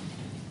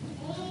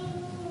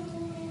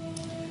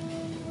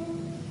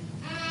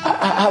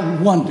 I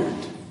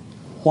wondered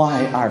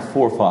why our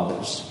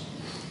forefathers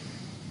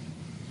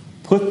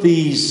put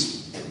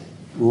these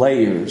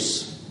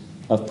layers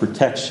of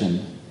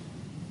protection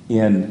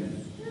in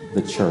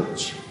the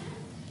church.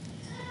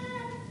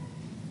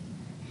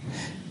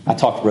 I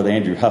talked to Brother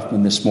Andrew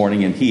Huffman this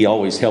morning, and he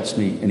always helps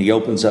me, and he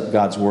opens up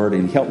God's Word,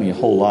 and he helped me a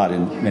whole lot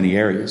in many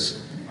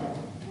areas.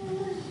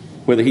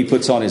 Whether he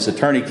puts on his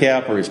attorney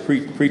cap or his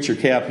preacher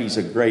cap, he's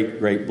a great,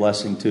 great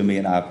blessing to me,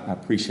 and I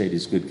appreciate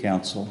his good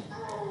counsel.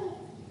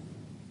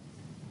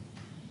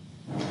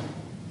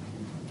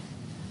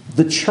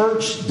 The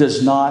church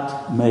does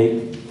not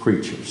make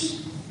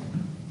preachers.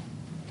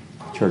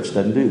 The church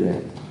doesn't do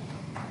that.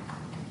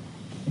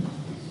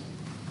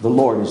 The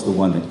Lord is the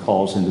one that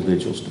calls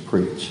individuals to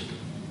preach.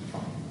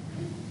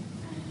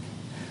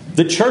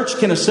 The church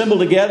can assemble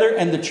together,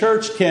 and the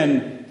church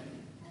can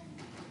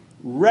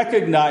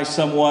recognize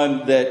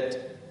someone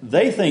that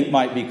they think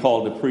might be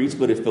called to preach,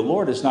 but if the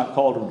Lord has not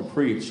called them to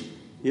preach,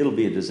 it'll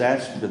be a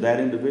disaster to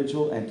that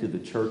individual and to the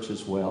church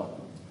as well.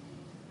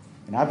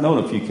 And I've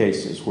known a few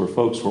cases where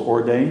folks were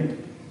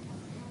ordained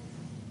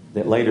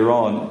that later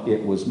on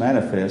it was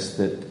manifest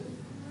that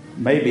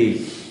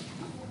maybe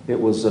it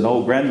was an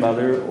old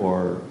grandmother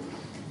or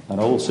an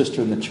old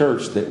sister in the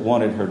church that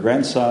wanted her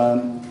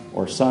grandson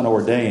or son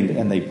ordained,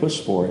 and they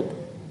pushed for it.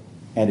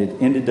 And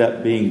it ended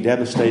up being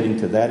devastating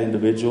to that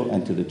individual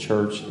and to the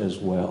church as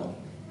well.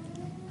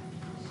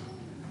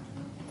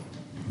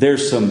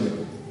 There's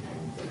some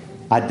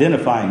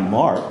identifying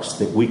marks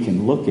that we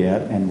can look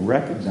at and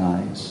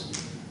recognize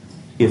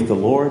if the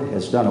Lord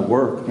has done a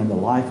work in the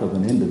life of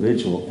an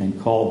individual and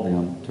called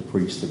them to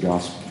preach the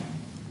gospel.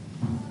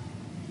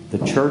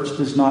 The church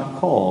does not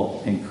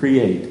call and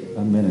create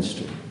a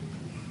minister.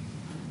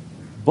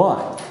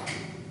 But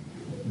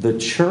the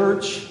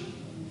church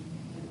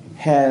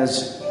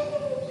has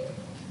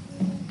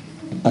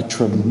a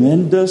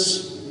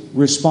tremendous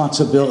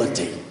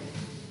responsibility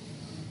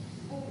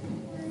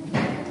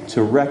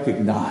to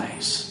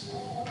recognize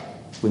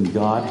when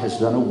God has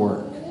done a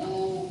work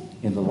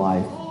in the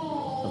life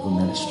of a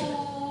minister.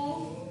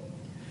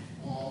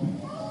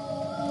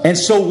 And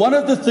so one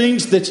of the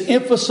things that's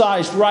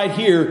emphasized right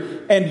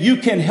here, and you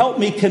can help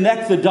me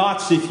connect the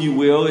dots, if you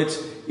will,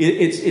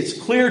 it's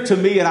clear to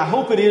me, and I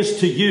hope it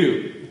is to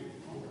you,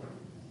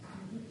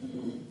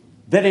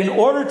 that in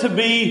order to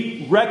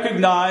be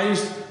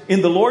recognized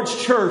in the Lord's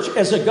church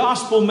as a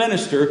gospel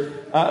minister,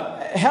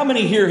 how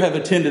many here have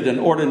attended an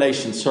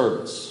ordination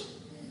service?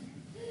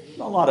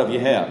 A lot of you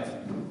have.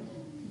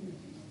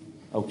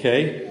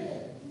 Okay.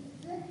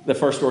 The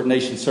first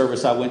ordination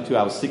service I went to,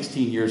 I was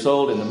 16 years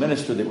old, and the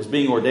minister that was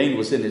being ordained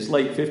was in his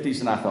late 50s,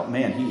 and I thought,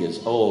 man, he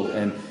is old.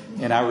 And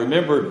And I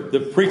remember the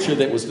preacher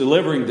that was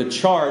delivering the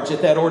charge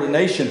at that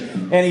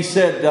ordination. And he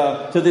said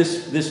to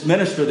this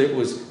minister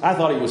I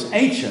thought he was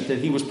ancient,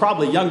 and he was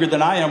probably younger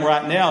than I am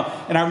right now.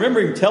 And I remember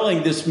him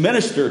telling this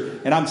minister,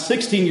 and I'm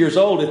 16 years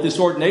old at this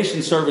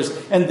ordination service,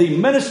 and the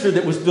minister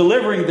that was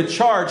delivering the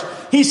charge,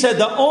 he said,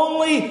 the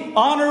only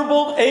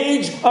honorable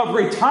age of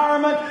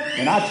retirement.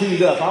 And I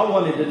tuned up. I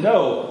wanted to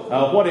know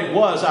what it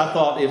was. I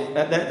thought, if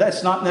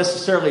that's not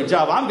necessarily a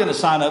job I'm going to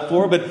sign up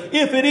for, but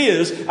if it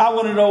is, I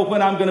want to know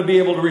when I'm going to be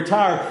able to retire.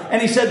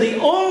 And he said the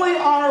only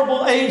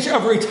honorable age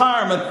of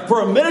retirement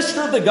for a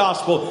minister of the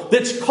gospel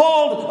that's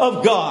called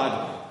of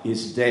God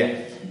is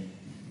death.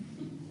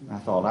 I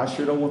thought, I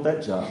sure don't want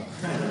that job.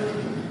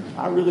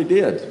 I really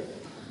did.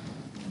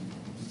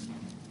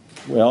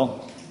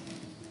 Well,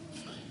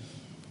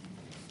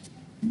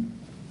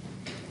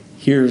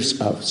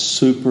 here's a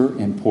super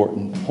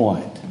important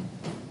point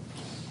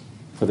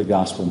for the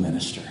gospel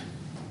minister.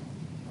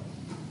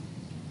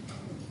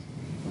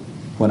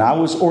 When I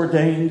was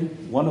ordained,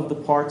 one of the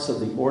parts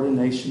of the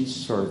ordination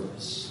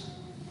service,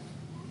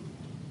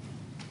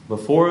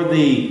 before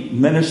the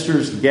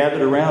ministers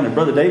gathered around, and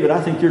Brother David,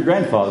 I think your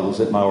grandfather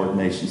was at my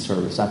ordination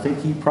service. I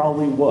think he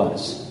probably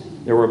was.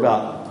 There were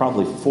about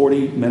probably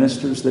 40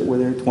 ministers that were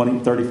there, 20,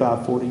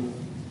 35, 40.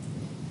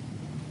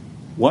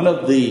 One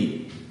of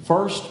the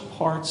first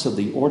parts of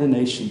the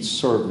ordination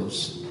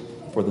service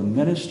for the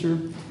minister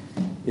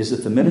is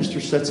that the minister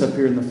sits up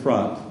here in the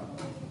front,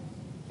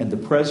 and the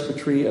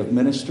presbytery of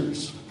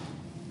ministers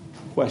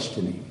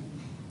questioning.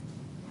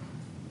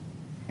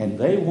 And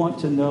they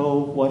want to know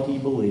what he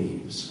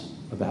believes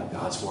about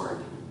God's Word.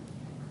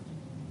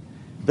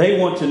 They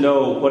want to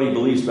know what he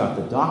believes about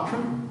the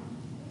doctrine.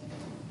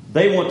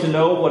 They want to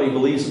know what he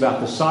believes about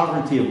the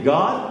sovereignty of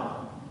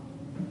God.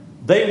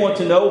 They want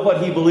to know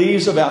what he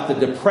believes about the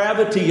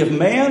depravity of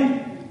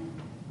man.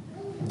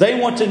 They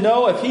want to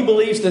know if he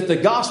believes that the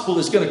gospel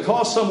is going to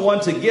cause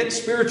someone to get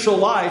spiritual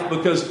life,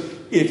 because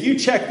if you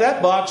check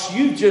that box,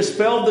 you've just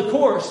failed the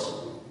course.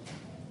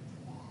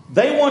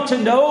 They want to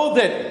know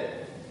that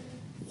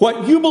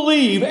what you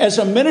believe as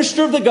a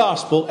minister of the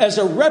gospel, as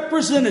a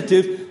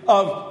representative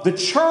of the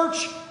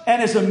church,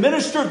 and as a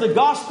minister of the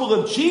gospel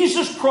of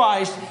Jesus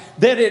Christ,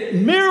 that it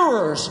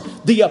mirrors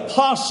the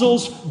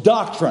apostles'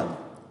 doctrine.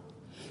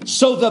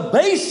 So the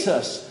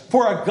basis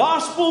for a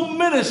gospel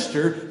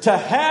minister to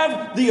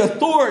have the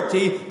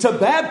authority to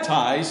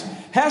baptize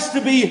has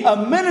to be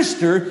a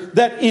minister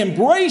that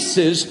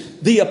embraces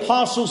the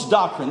apostles'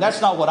 doctrine. That's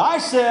not what I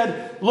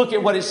said. Look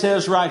at what it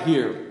says right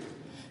here.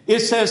 It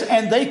says,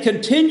 and they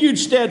continued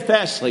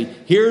steadfastly.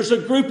 Here's a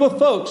group of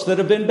folks that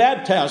have been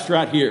baptized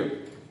right here.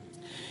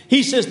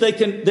 He says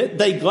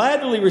they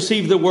gladly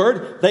received the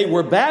word. They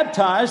were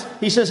baptized.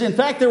 He says, in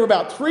fact, there were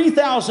about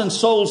 3,000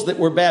 souls that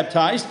were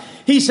baptized.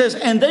 He says,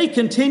 and they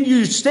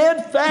continued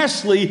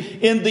steadfastly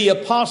in the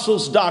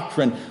apostles'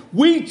 doctrine.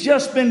 We've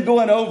just been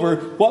going over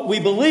what we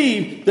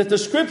believe that the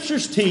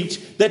scriptures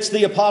teach that's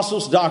the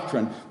apostles'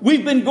 doctrine.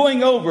 We've been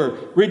going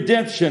over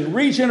redemption,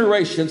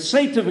 regeneration,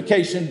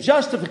 sanctification,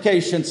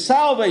 justification,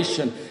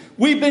 salvation.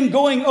 We've been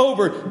going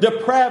over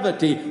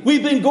depravity.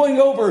 We've been going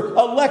over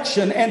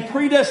election and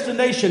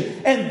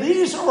predestination. And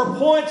these are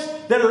points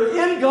that are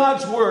in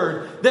God's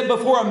Word, that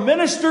before a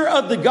minister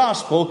of the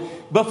gospel,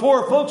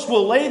 before folks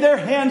will lay their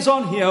hands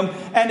on him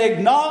and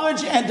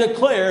acknowledge and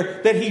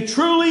declare that he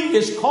truly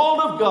is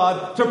called of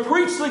God to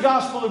preach the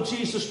gospel of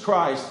Jesus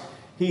Christ,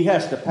 he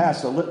has to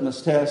pass a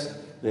litmus test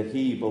that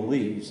he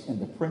believes in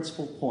the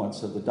principal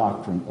points of the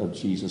doctrine of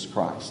Jesus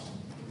Christ.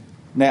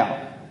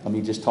 Now, let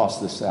me just toss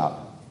this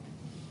out.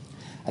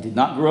 I did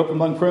not grow up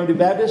among Primitive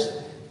Baptists.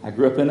 I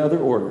grew up in other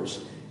orders.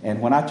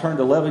 And when I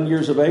turned 11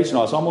 years of age, and I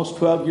was almost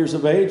 12 years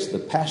of age, the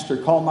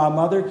pastor called my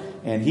mother,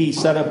 and he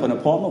set up an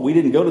appointment. We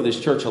didn't go to this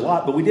church a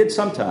lot, but we did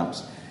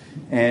sometimes.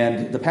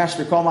 And the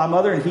pastor called my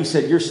mother, and he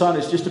said, your son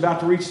is just about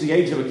to reach the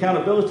age of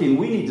accountability, and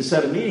we need to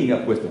set a meeting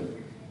up with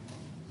him.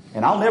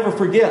 And I'll never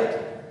forget.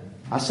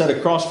 I sat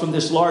across from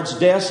this large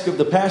desk of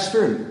the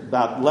pastor, and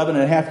about 11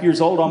 and a half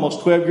years old,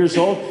 almost 12 years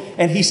old.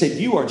 And he said,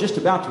 you are just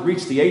about to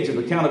reach the age of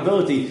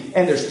accountability.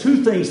 And there's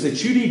two things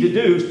that you need to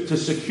do to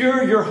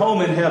secure your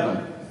home in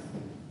heaven.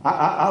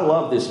 I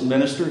love this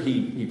minister.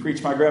 He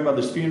preached my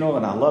grandmother's funeral,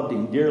 and I loved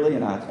him dearly.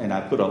 And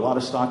I put a lot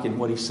of stock in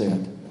what he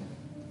said.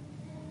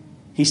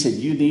 He said,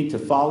 you need to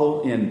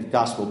follow in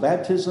gospel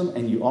baptism,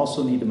 and you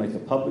also need to make a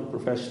public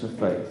profession of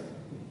faith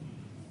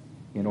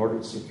in order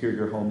to secure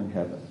your home in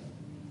heaven.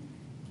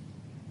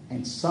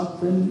 And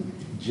something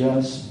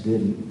just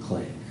didn't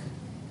click.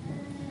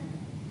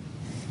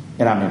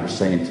 And I remember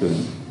saying to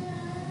him,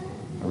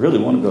 I really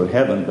want to go to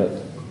heaven,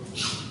 but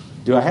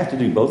do I have to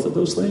do both of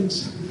those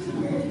things?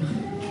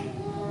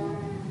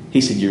 He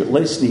said, you at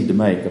least need to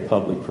make a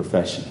public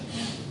profession.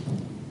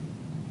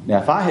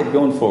 Now, if I had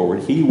gone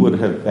forward, he would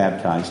have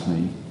baptized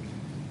me.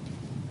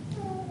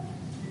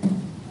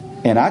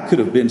 And I could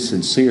have been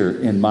sincere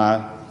in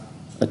my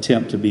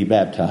attempt to be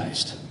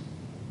baptized.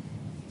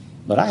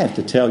 But I have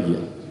to tell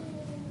you,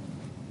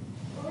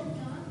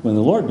 when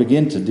the Lord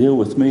began to deal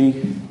with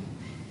me,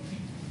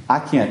 I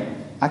can't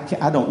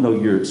I don't know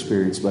your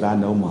experience, but I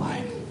know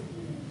mine.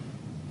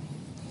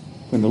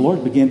 When the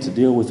Lord began to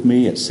deal with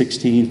me at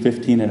 16,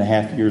 15 and a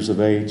half years of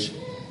age,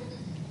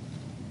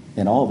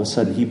 and all of a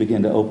sudden He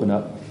began to open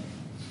up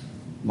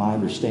my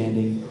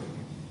understanding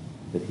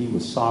that He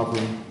was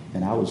sovereign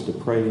and I was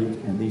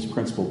depraved, and these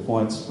principal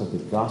points of the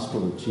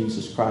gospel of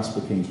Jesus Christ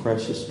became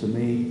precious to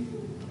me,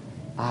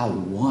 I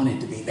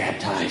wanted to be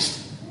baptized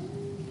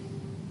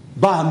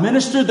by a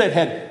minister that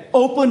had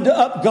opened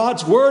up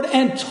God's Word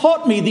and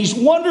taught me these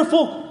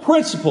wonderful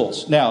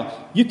principles. Now,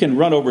 you can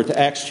run over to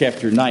Acts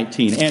chapter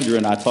 19. Andrew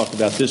and I talked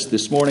about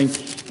this morning,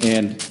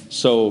 and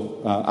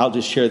so I'll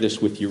just share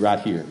this with you right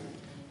here.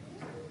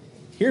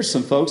 Here's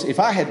some folks. If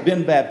I had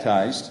been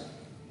baptized,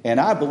 and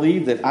I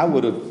believe that I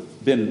would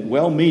have been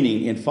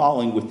well-meaning in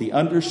following with the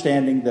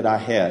understanding that I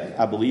had,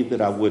 I believe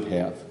that I would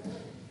have.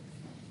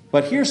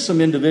 But here's some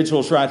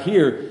individuals right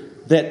here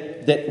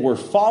that were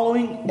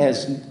following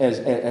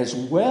as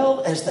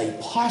well as they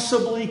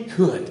possibly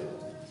could.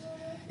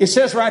 It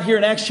says right here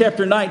in Acts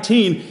chapter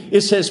 19,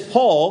 it says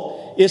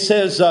Paul,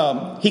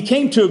 he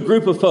came to a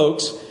group of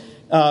folks,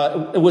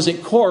 it was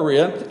at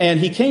Corinth, and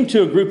he came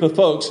to a group of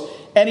folks,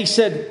 and he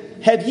said,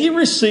 "Have ye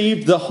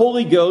received the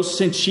Holy Ghost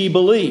since ye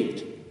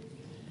believed?"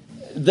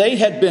 They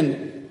had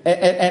been,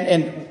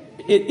 and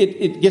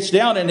it gets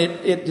down and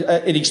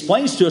it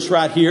explains to us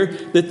right here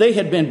that they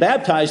had been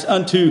baptized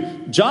unto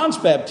John's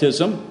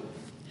baptism.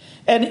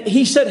 And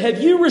he said,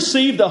 "Have you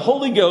received the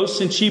Holy Ghost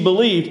since ye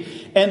believed?"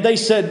 And they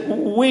said,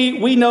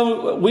 "We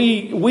know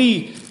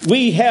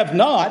we have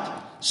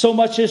not so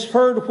much as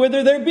heard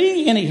whether there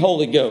be any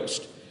Holy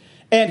Ghost."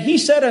 And he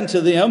said unto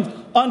them,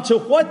 "Unto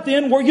what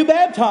then were you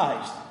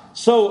baptized?"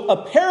 So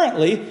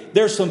apparently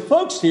there's some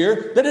folks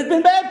here that had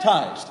been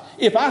baptized.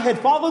 If I had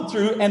followed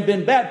through and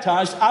been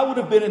baptized, I would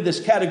have been in this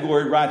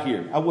category right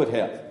here. I would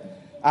have.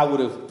 I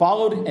would have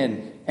followed,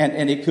 and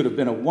it could have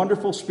been a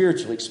wonderful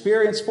spiritual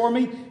experience for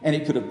me, and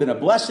it could have been a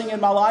blessing in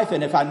my life.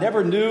 And if I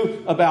never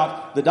knew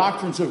about the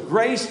doctrines of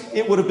grace,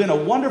 it would have been a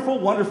wonderful,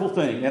 wonderful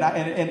thing.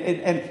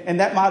 And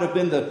that might have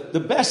been the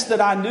best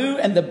that I knew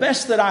and the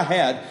best that I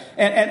had.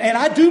 And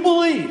I do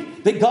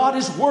believe that God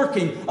is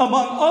working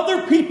among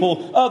other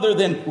people other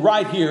than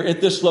right here at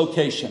this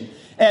location.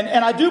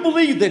 And I do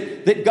believe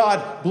that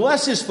God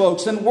blesses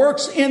folks and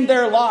works in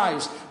their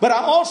lives. But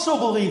I also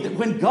believe that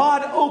when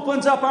God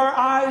opens up our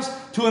eyes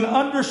to an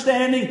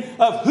understanding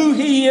of who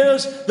He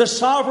is, the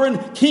sovereign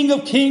King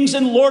of kings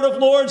and Lord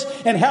of lords,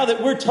 and how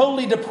that we're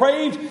totally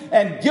depraved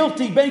and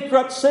guilty,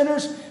 bankrupt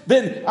sinners,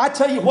 then I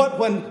tell you what,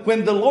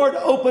 when the Lord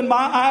opened my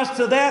eyes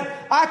to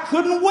that, I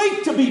couldn't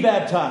wait to be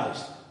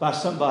baptized by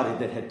somebody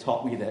that had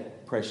taught me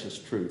that precious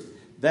truth.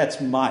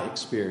 That's my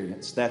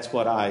experience. That's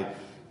what I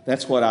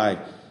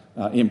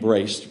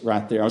embraced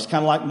right there. I was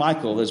kind of like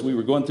Michael as we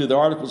were going through the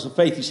articles of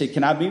faith. He said,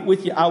 "Can I meet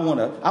with you? I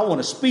want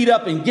to speed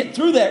up and get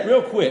through that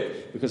real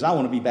quick because I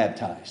want to be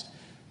baptized."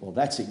 Well,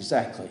 that's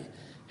exactly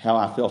how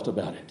I felt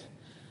about it.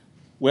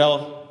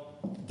 Well,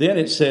 then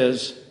it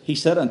says, he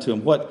said unto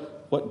him,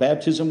 what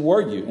baptism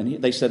were you?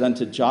 And they said,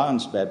 "Unto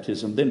John's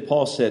baptism." Then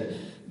Paul said,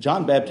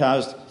 "John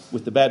baptized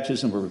with the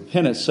baptism of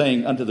repentance,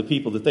 saying unto the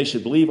people that they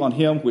should believe on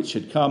Him which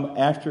should come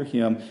after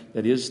Him,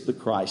 that is the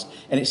Christ."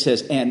 And it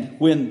says, "And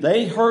when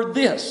they heard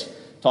this,"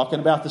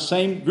 talking about the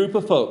same group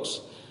of folks,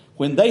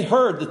 when they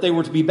heard that they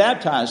were to be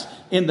baptized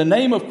in the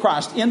name of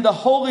Christ, in the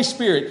Holy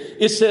Spirit,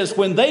 it says,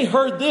 when they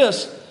heard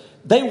this,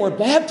 they were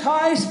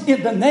baptized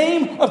in the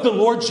name of the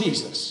Lord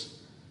Jesus.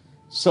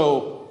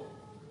 So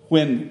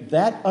when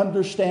that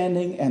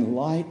understanding and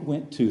light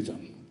went to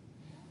them,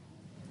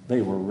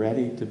 they were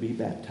ready to be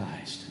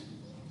baptized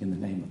in the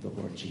name of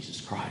the Lord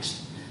Jesus Christ.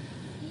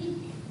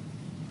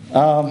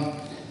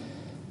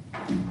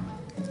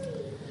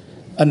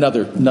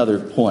 Another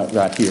point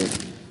right here.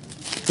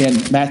 In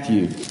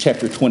Matthew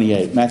chapter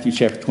 28.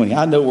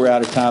 I know we're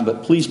out of time,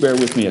 but please bear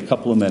with me a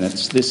couple of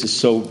minutes. This is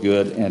so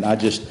good, and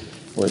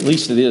or at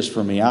least it is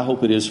for me. I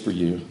hope it is for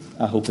you.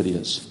 I hope it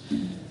is.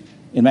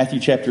 In Matthew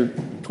chapter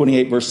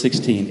 28, verse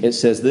 16, it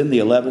says, "Then the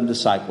 11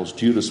 disciples,"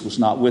 Judas was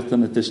not with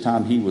them at this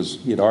time. He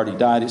had already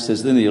died. It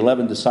says, "Then the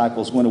 11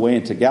 disciples went away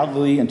into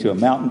Galilee, into a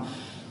mountain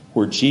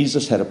where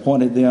Jesus had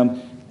appointed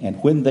them. And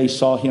when they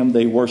saw Him,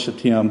 they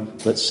worshipped Him,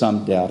 but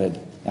some doubted."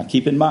 Now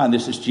keep in mind,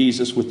 this is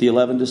Jesus with the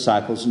 11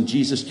 disciples. "And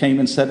Jesus came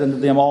and said unto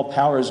them, All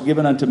power is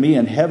given unto me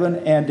in heaven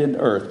and in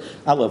earth."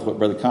 I love what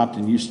Brother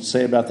Compton used to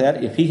say about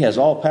that. If He has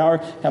all power,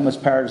 how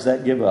much power does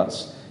that give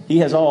us? He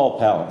has all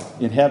power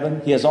in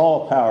heaven. He has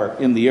all power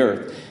in the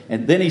earth.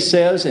 And then He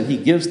says, and He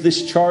gives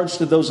this charge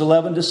to those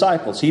 11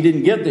 disciples. He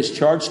didn't give this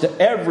charge to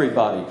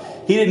everybody.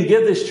 He didn't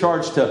give this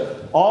charge to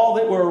all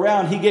that were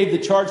around, he gave the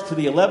charge to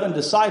the 11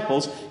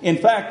 disciples. In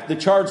fact, the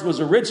charge was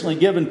originally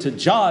given to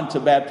John to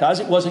baptize.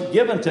 It wasn't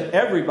given to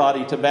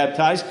everybody to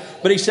baptize.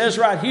 But he says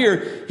right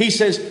here, he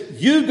says,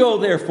 you go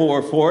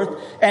therefore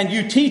forth and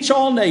you teach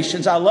all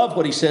nations. I love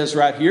what he says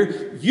right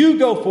here. You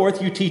go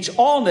forth, you teach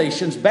all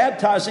nations,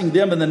 baptizing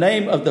them in the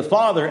name of the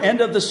Father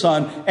and of the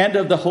Son and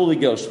of the Holy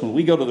Ghost. When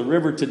we go to the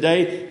river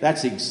today,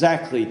 that's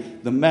exactly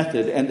the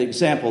method and the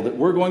example that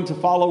we're going to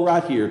follow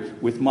right here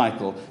with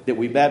Michael, that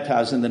we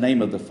baptize in the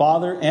name of the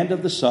Father and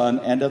of the Son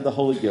and of the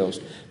Holy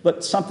Ghost.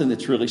 But something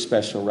that's really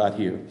special right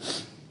here.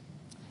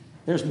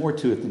 There's more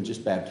to it than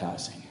just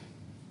baptizing.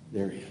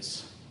 There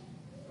is.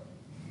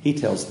 He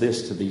tells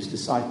this to these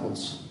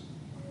disciples.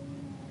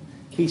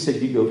 He said,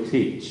 you go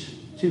teach.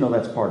 Do you know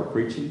that's part of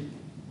preaching?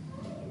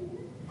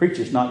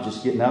 Preacher's not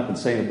just getting up and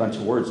saying a bunch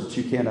of words that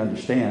you can't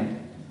understand,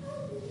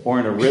 or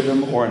in a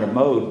rhythm or in a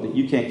mode that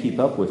you can't keep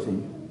up with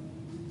him.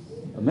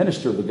 A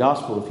minister of the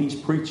gospel, if he's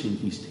preaching,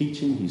 he's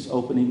teaching, he's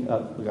opening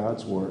up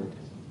God's word.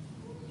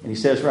 And he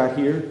says right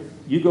here,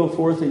 you go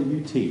forth and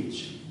you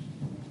teach.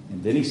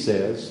 And then he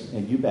says,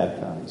 and you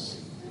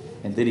baptize.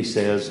 And then he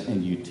says,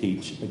 and you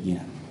teach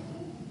again.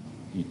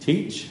 You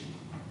teach,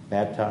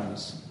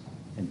 baptize,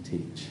 and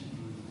teach.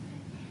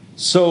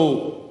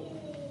 So,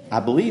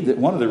 I believe that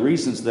one of the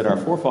reasons that our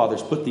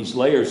forefathers put these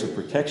layers of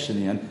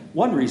protection in,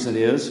 one reason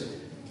is,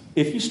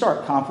 if you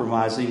start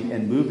compromising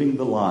and moving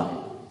the line,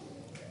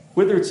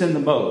 whether it's in the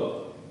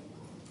mode,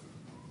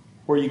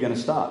 where are you going to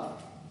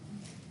stop?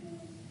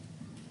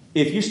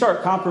 If you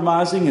start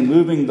compromising and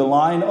moving the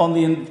line on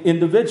the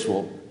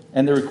individual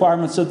and the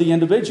requirements of the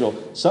individual,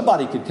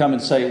 somebody could come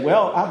and say,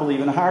 well, I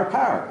believe in a higher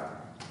power.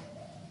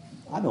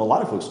 I know a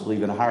lot of folks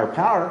believe in a higher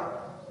power.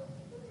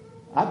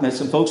 I've met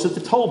some folks at the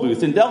toll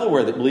booth in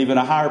Delaware that believe in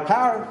a higher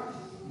power,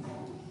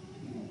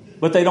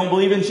 but they don't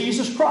believe in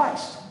Jesus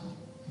Christ.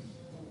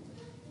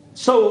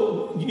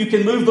 So you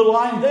can move the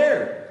line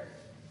there.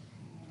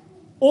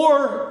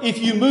 Or if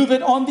you move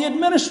it on the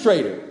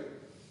administrator.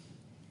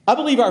 I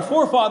believe our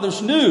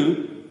forefathers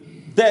knew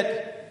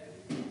that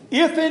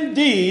if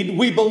indeed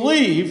we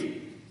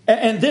believe,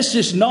 and this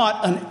is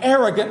not an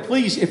arrogant,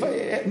 please, if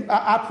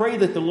I pray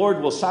that the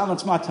Lord will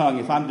silence my tongue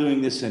if I'm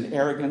doing this in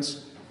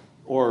arrogance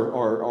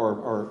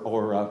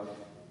or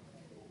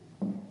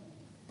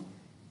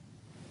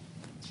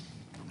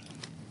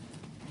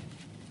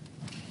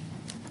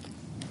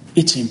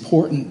it's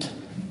important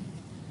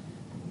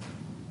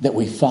that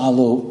we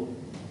follow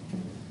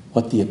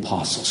what the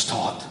apostles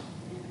taught.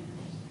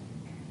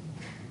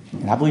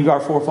 And I believe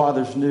our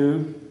forefathers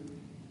knew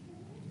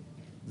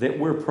that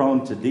we're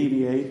prone to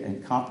deviate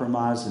and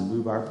compromise and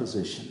move our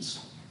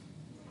positions.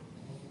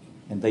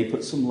 And they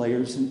put some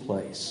layers in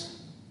place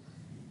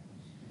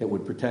that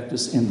would protect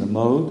us in the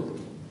mode,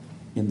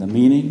 in the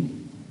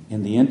meaning,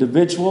 in the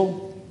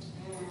individual,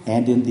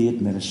 and in the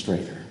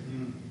administrator.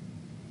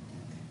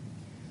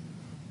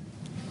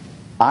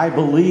 I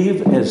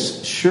believe,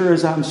 as sure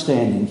as I'm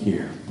standing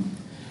here.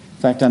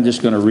 In fact, I'm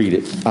just going to read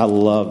it. I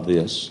love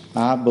this.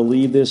 I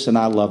believe this and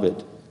I love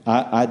it.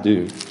 I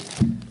do.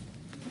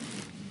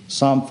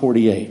 Psalm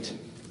 48.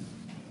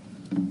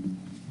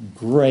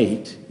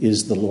 Great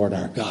is the Lord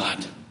our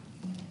God,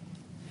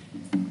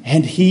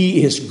 and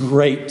He is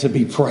great to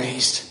be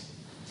praised.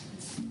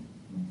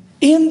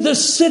 In the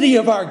city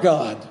of our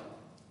God,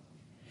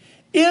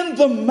 in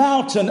the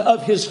mountain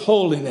of His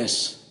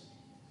holiness.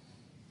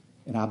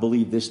 And I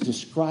believe this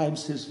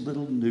describes His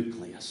little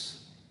nucleus.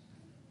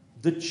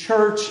 The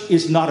church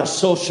is not a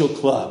social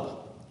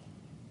club.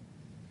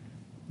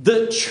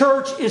 The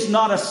church is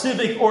not a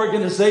civic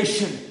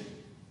organization.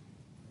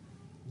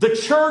 The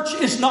church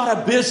is not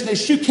a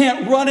business. You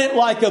can't run it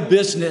like a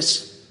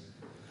business.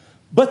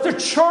 But the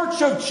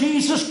church of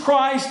Jesus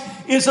Christ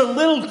is a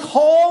little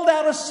called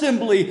out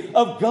assembly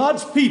of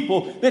God's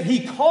people that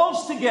He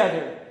calls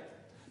together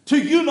to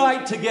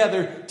unite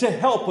together to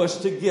help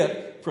us to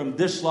get from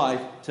this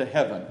life to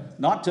heaven.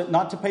 Not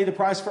to pay the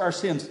price for our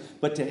sins,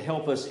 but to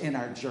help us in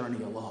our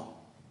journey along.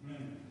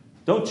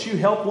 Don't you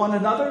help one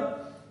another?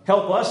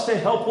 Help us to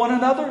help one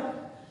another?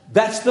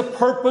 That's the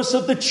purpose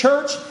of the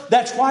church.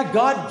 That's why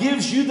God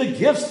gives you the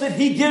gifts that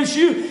He gives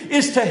you,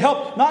 is to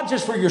help, not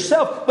just for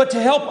yourself, but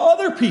to help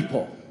other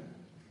people.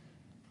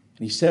 And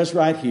He says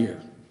right here,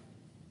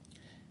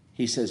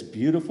 He says,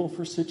 beautiful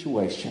for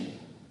situation.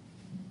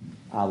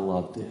 I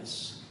love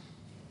this.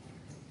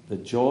 The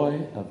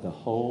joy of the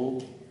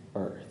whole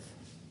earth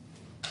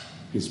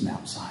is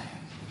Mount Zion.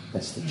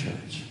 That's the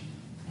church.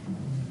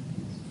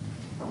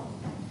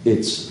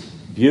 It's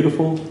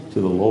beautiful to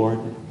the Lord,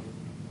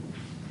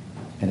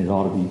 and it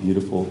ought to be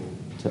beautiful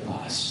to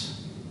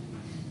us.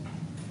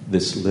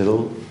 This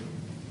little,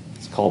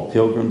 it's called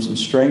Pilgrims and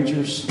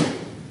Strangers,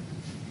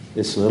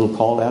 this little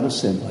called out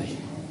assembly,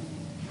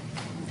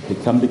 they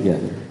come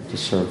together to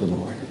serve the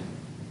Lord.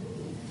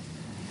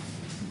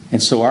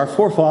 And so our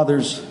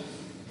forefathers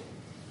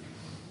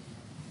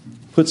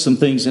put some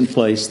things in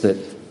place that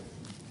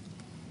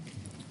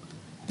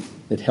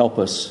help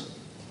us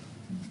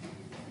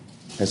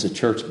as a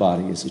church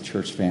body, as a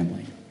church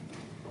family.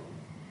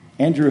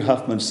 Andrew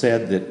Huffman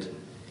said that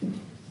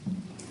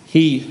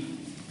he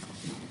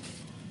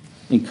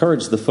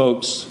encouraged the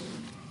folks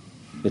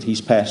that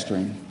he's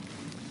pastoring.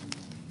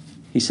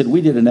 He said,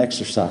 we did an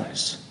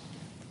exercise.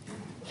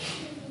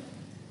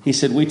 He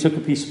said, we took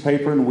a piece of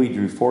paper and we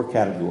drew 4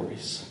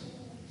 categories.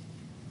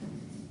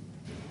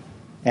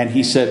 And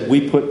he said,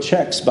 we put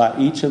checks by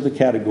each of the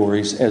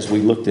categories as we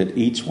looked at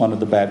each one of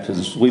the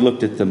baptisms. We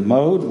looked at the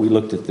mode, we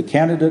looked at the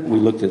candidate, we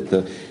looked at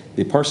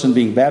the person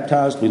being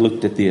baptized, we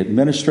looked at the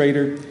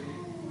administrator.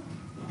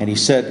 And he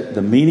said,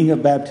 the meaning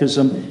of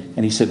baptism.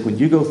 And he said, when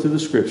you go through the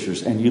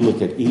scriptures and you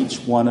look at each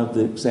one of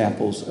the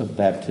examples of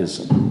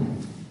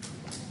baptism,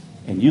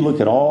 and you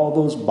look at all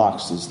those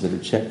boxes that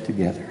are checked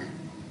together,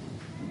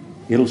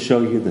 it'll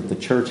show you that the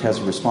church has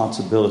a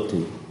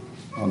responsibility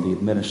on the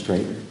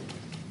administrator.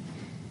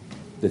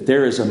 That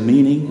there is a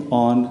meaning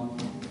on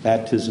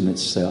baptism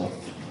itself.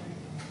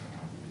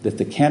 That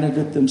the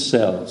candidate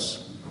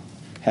themselves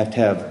have to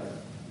have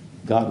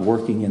God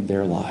working in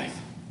their life.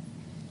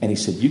 And he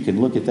said, you can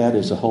look at that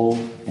as a whole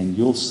and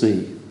you'll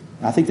see.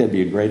 I think that'd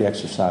be a great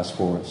exercise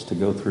for us to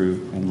go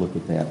through and look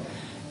at that.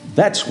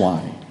 That's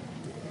why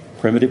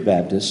Primitive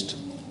Baptist,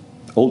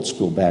 Old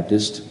School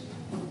Baptist,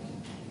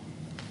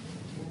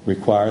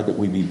 require that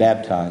we be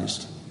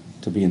baptized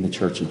to be in the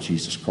Church of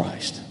Jesus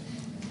Christ.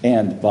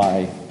 And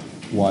by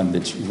one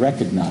that's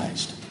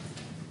recognized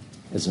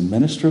as a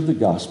minister of the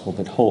gospel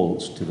that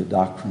holds to the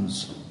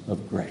doctrines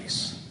of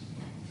grace.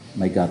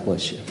 May God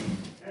bless you.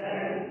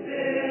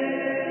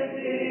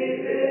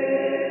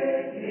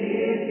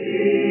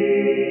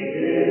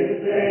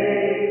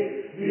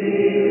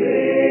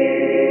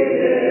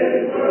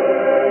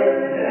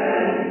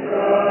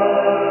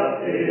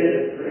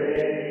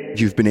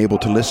 You've been able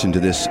to listen to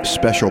this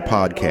special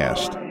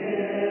podcast.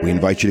 We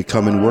invite you to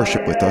come and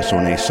worship with us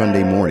on a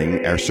Sunday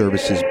morning. Our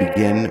services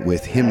begin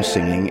with hymn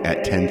singing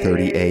at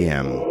 10:30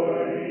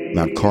 a.m.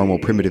 Mount Carmel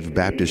Primitive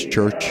Baptist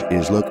Church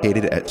is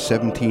located at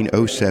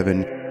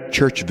 1707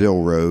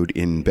 Churchville Road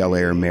in Bel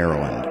Air,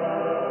 Maryland.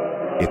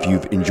 If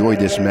you've enjoyed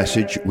this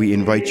message, we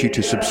invite you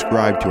to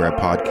subscribe to our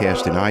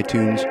podcast in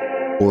iTunes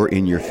or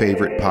in your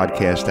favorite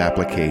podcast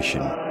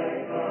application.